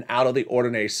an out of the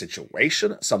ordinary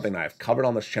situation, something I've covered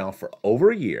on this channel for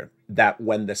over a year, that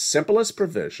when the simplest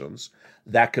provisions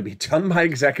that could be done by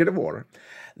executive order,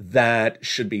 that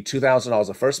should be $2,000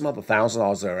 the first month,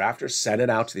 $1,000 thereafter, send it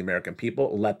out to the American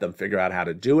people, let them figure out how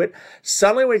to do it.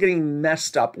 Suddenly we're getting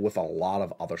messed up with a lot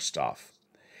of other stuff.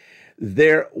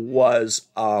 There was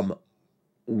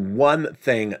one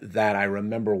thing that I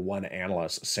remember one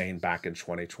analyst saying back in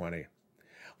 2020.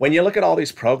 When you look at all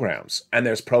these programs, and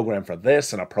there's a program for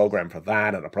this and a program for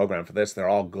that and a program for this, they're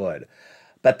all good.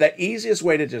 But the easiest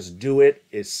way to just do it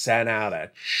is send out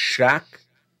a check,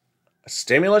 a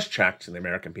stimulus check to the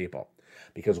American people.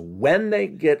 Because when they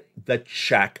get the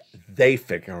check, they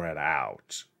figure it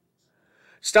out.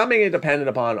 Stop being dependent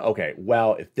upon, okay,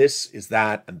 well, if this is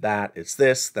that and that is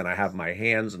this, then I have my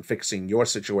hands in fixing your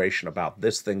situation about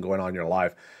this thing going on in your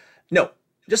life. No,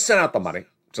 just send out the money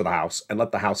to the House and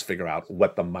let the House figure out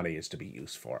what the money is to be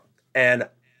used for. And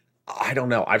I don't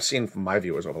know. I've seen from my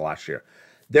viewers over the last year,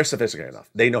 they're sophisticated enough.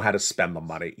 They know how to spend the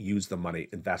money, use the money,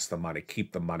 invest the money,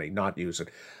 keep the money, not use it.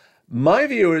 My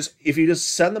viewers, if you just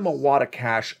send them a wad of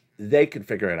cash, they can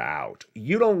figure it out.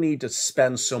 You don't need to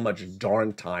spend so much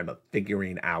darn time of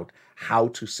figuring out how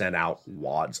to send out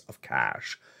wads of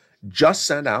cash. Just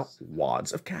send out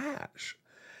wads of cash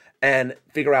and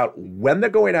figure out when they're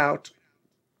going out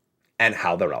and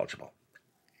how they're eligible.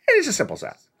 It's as simple as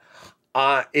that.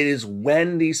 It is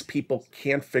when these people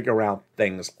can't figure out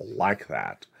things like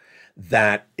that,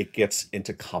 that it gets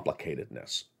into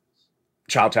complicatedness.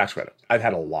 Child tax credit. I've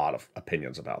had a lot of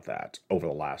opinions about that over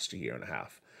the last year and a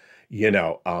half. You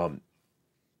know,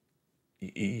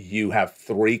 you have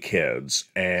 3 kids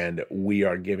and we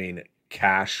are giving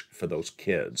cash for those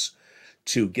kids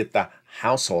to get the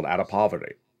household out of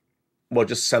poverty. Well,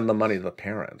 just send the money to the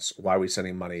parents. Why are we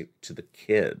sending money to the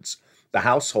kids? The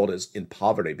household is in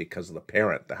poverty because of the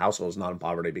parent. The household is not in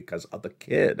poverty because of the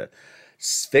kid.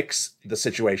 Fix the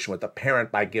situation with the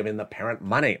parent by giving the parent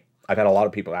money. I've had a lot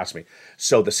of people ask me,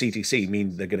 so the CTC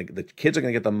mean the kids are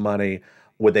going to get the money?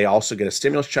 Would they also get a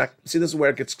stimulus check? See, this is where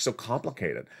it gets so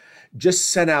complicated. Just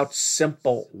send out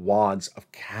simple wads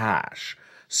of cash.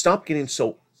 Stop getting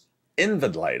so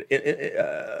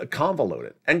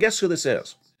convoluted. And guess who this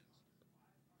is?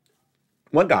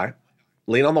 One guy,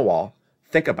 lean on the wall,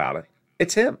 think about it.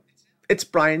 It's him. It's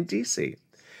Brian Deasy.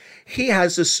 He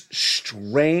has this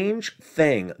strange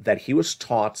thing that he was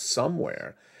taught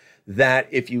somewhere, that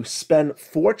if you spend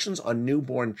fortunes on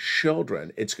newborn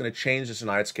children, it's going to change this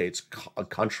United States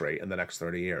country in the next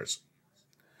 30 years.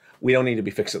 We don't need to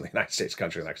be fixing the United States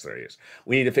country in the next 30 years.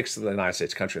 We need to fix the United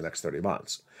States country in the next 30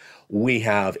 months. We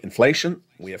have inflation.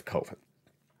 We have COVID.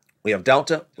 We have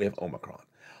Delta. We have Omicron.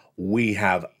 We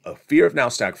have a fear of now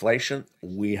stagflation.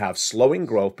 We have slowing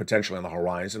growth potentially on the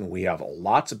horizon. We have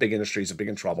lots of big industries that are big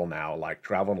in trouble now, like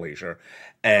travel and leisure.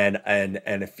 And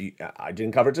if you, I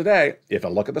didn't cover it today. If I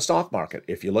look at the stock market,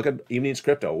 if you look at evening's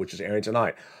crypto, which is airing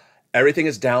tonight, everything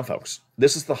is down, folks.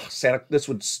 This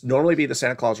would normally be the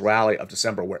Santa Claus rally of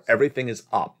December, where everything is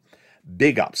up,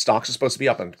 big up. Stocks are supposed to be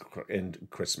up in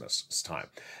Christmas time.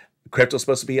 Crypto is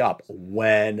supposed to be up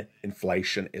when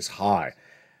inflation is high.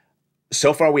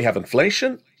 So far, we have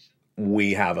inflation,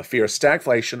 we have a fear of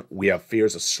stagflation, we have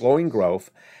fears of slowing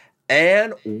growth,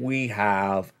 and we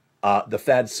have the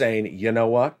Fed saying, you know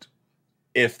what?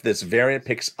 if this variant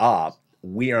picks up,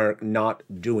 we are not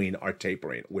doing our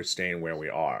tapering. We're staying where we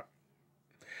are.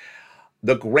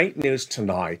 The great news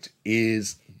tonight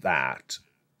is that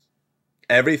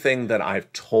everything that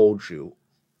I've told you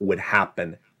would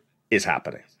happen is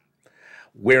happening.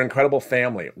 We're an incredible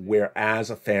family, where as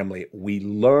a family, we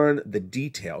learn the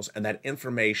details, and that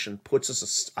information puts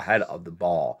us ahead of the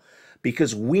ball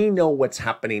because we know what's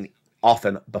happening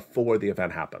often before the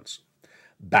event happens.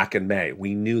 Back in May,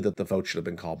 we knew that the vote should have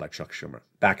been called by Chuck Schumer.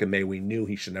 Back in May, we knew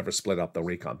he should never split up the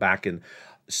recon. Back in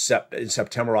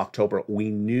September, October,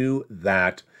 we knew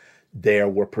that there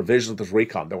were provisions of this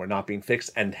recon that were not being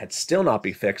fixed and had still not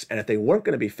be fixed. And if they weren't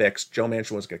going to be fixed, Joe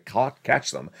Manchin was going to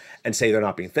catch them and say they're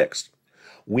not being fixed.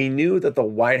 We knew that the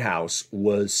White House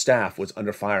staff was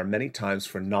under fire many times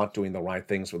for not doing the right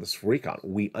things with this recon.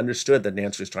 We understood that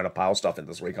Nancy was trying to pile stuff into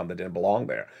this recon that didn't belong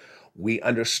there. We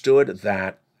understood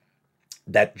that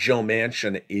Joe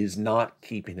Manchin is not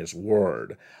keeping his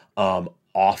word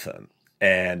often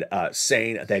and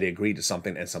saying that he agreed to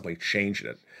something and simply changing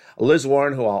it. Liz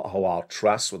Warren, who I'll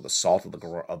trust with the salt of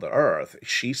the earth,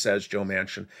 she says Joe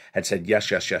Manchin had said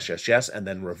yes, yes, yes, yes, yes, and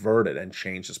then reverted and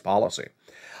changed his policy.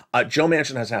 Joe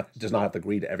Manchin does not have to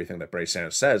agree to everything that Bernie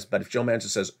Sanders says, but if Joe Manchin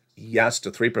says yes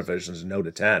to 3 provisions and no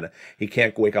to 10, he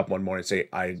can't wake up one morning and say,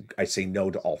 I say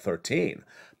no to all 13,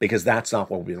 because that's not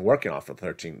what we've been working on for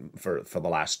the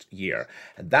last year.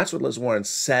 And that's what Liz Warren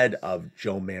said of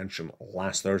Joe Manchin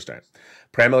last Thursday.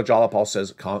 Pramila Jayapal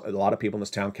says a lot of people in this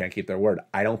town can't keep their word.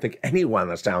 I don't think anyone in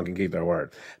this town can keep their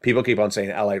word. People keep on saying,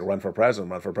 LA, run for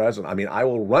president, run for president. I mean, I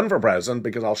will run for president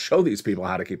because I'll show these people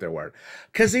how to keep their word.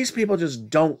 Because these people just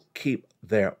don't keep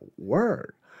their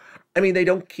word. I mean, they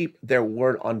don't keep their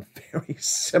word on very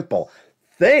simple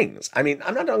things. I mean,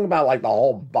 I'm not talking about like the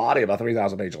whole body of a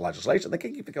 3,000-page legislation. They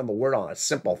can't keep the word on a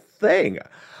simple thing.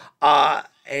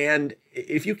 And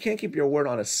if you can't keep your word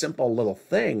on a simple little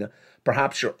thing,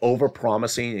 perhaps you're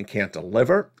over-promising and can't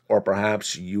deliver, or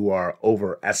perhaps you are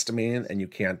overestimating and you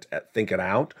can't think it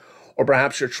out, or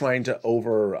perhaps you're trying to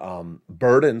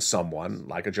burden someone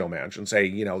like a Joe Manchin, say,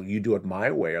 you do it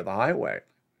my way or the highway.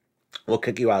 We'll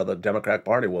kick you out of the Democratic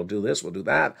Party. We'll do this. We'll do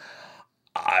that.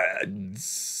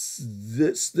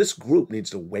 This group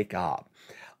needs to wake up,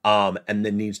 and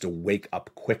then needs to wake up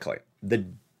quickly.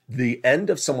 The end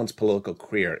of someone's political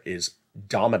career is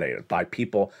dominated by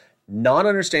people not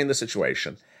understanding the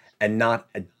situation and not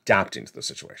adapting to the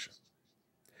situation.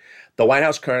 The White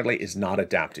House currently is not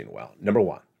adapting well. Number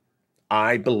one,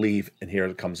 I believe, and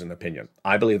here comes an opinion,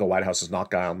 I believe the White House has not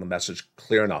gotten the message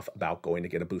clear enough about going to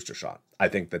get a booster shot. I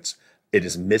think it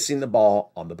is missing the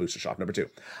ball on the booster shot. Number two,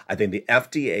 I think the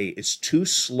FDA is too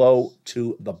slow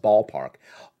to the ballpark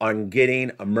on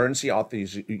getting emergency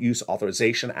use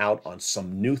authorization out on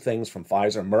some new things from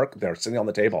Pfizer and Merck. They're sitting on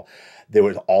the table. There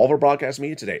was all over broadcast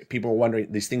media today. People were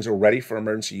wondering, these things are ready for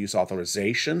emergency use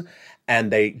authorization,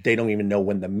 and they don't even know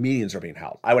when the meetings are being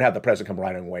held. I would have the president come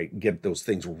right away, get those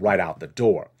things right out the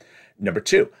door. Number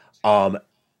two,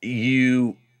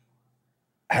 you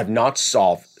have not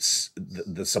solved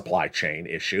the supply chain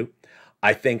issue.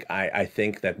 I think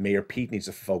that Mayor Pete needs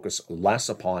to focus less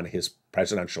upon his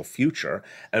presidential future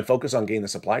and focus on getting the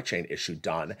supply chain issue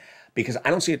done, because I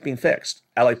don't see it being fixed.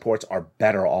 LA ports are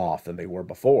better off than they were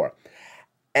before.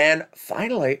 And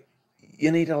finally,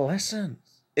 you need to listen.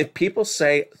 If people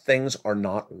say things are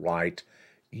not right,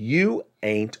 you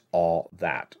ain't all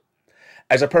that.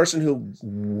 As a person who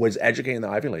was educated in the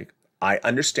Ivy League, I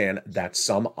understand that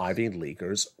some Ivy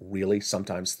Leaguers really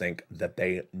sometimes think that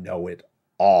they know it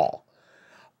all.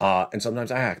 And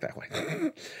sometimes I act that way.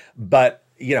 But,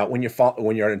 when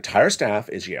your entire staff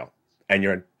is Yale, and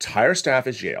your entire staff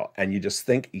is Yale, and you just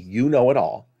think you know it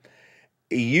all,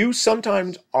 you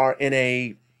sometimes are in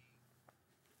a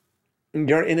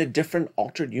different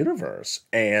altered universe.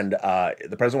 And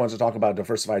the president wants to talk about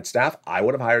diversified staff. I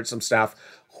would have hired some staff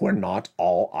who are not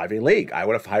all Ivy League. I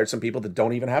would have hired some people that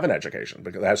don't even have an education,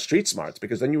 because they have street smarts,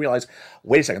 because then you realize,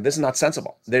 wait a second, this is not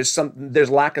sensible. There's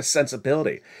lack of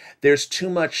sensibility. There's too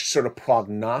much sort of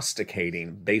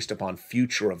prognosticating based upon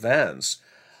future events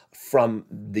from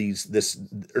this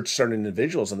certain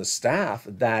individuals in the staff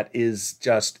that is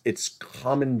just, it's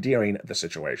commandeering the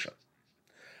situation.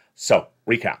 So,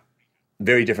 recap.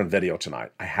 Very different video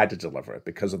tonight. I had to deliver it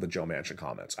because of the Joe Manchin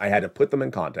comments. I had to put them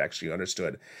in context. You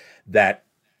understood that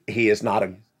he has not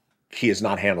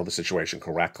handled the situation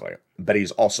correctly, but he's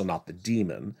also not the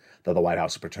demon that the White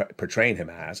House is portraying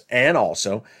him as, and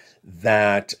also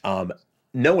that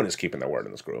no one is keeping their word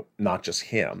in this group, not just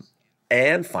him.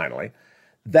 And finally,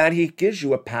 that he gives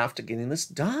you a path to getting this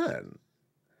done.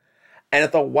 And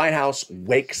if the White House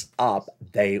wakes up,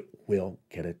 they will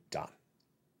get it done.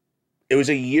 It was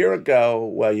a year ago,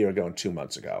 well, a year ago and 2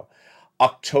 months ago,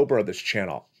 October of this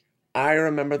channel. I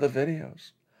remember the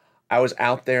videos. I was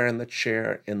out there in the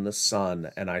chair in the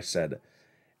sun, and I said,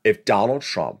 if Donald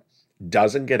Trump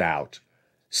doesn't get out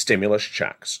stimulus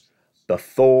checks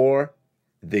before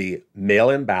the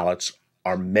mail-in ballots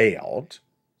are mailed,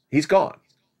 he's gone.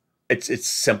 It's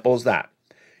simple as that.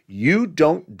 You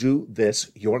don't do this,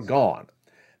 you're gone.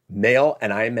 Mail,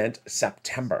 and I meant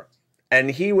September.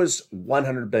 And he was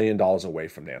 $100 billion away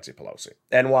from Nancy Pelosi.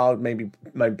 And while maybe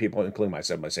people, including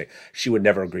myself, might say she would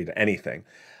never agree to anything,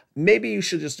 maybe you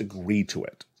should just agree to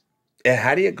it. And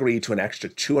had he agreed to an extra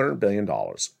 $200 billion,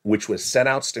 which was sent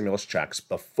out stimulus checks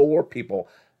before people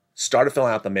started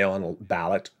filling out the mail-in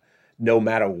ballot, no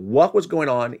matter what was going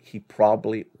on, he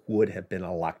probably would have been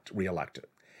reelected.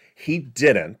 He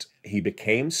didn't. He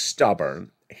became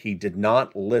stubborn. He did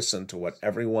not listen to what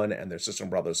everyone and their sister and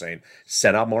brother were saying,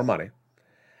 send out more money.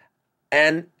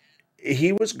 And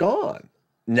he was gone.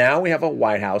 Now we have a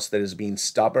White House that is being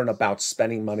stubborn about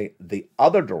spending money the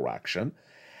other direction,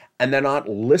 and they're not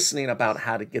listening about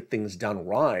how to get things done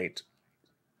right.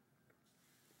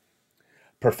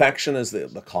 Perfection is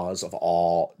the cause of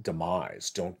all demise.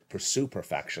 Don't pursue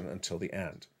perfection until the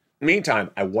end. In the meantime,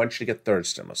 I want you to get third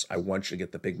stimulus. I want you to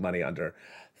get the big money under.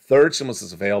 Third stimulus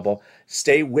is available.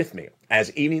 Stay with me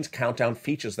as Evening's Countdown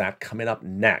features that coming up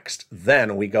next.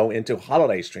 Then we go into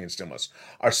Holiday Stream Stimulus,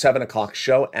 our 7 o'clock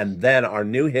show, and then our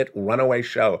new hit Runaway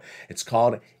show. It's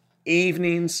called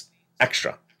Evenings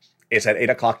Extra. It's at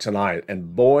 8 o'clock tonight,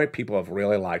 and boy, people have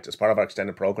really liked it. It's part of our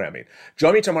extended programming.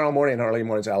 Join me tomorrow morning in Early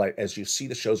Mornings LA as you see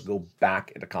the shows go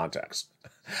back into context.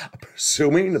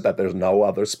 Presuming that there's no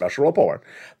other special report,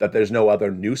 that there's no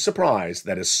other new surprise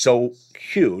that is so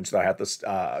huge that I have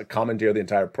to commandeer the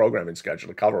entire programming schedule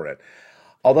to cover it.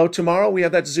 Although tomorrow we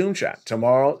have that Zoom chat.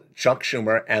 Tomorrow, Chuck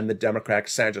Schumer and the Democratic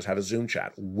senators have a Zoom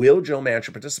chat. Will Joe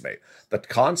Manchin participate? The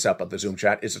concept of the Zoom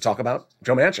chat is to talk about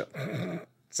Joe Manchin.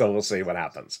 So we'll see what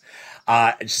happens.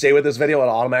 Stay with this video.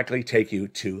 It'll automatically take you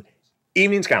to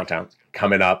Evening's Countdown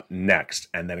coming up next.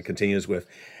 And then it continues with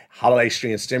Holiday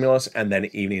Stream Stimulus and then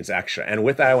Evening's Extra. And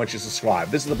with that, I want you to subscribe.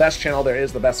 This is the best channel there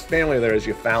is, the best family there is.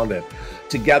 You found it.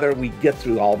 Together, we get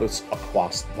through all this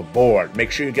across the board.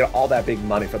 Make sure you get all that big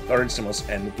money for third stimulus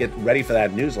and get ready for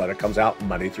that newsletter. It comes out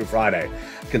Monday through Friday.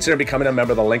 Consider becoming a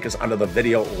member. The link is under the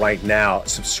video right now.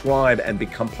 Subscribe and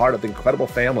become part of the incredible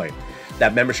family.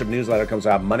 That membership newsletter comes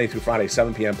out Monday through Friday,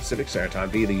 7 p.m. Pacific Standard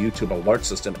Time via the YouTube alert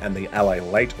system and the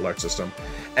LALATE alert system.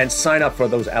 And sign up for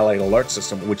those LA alert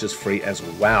system, which is free as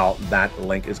well. That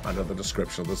link is under the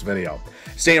description of this video.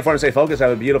 Stay informed, stay focused,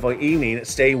 have a beautiful evening.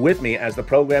 Stay with me as the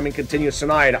programming continues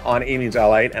tonight on Evenings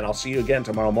LA, and I'll see you again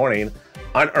tomorrow morning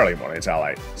on Early Mornings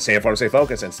LA. Stay informed, stay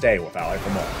focused, and stay with LA for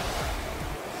more.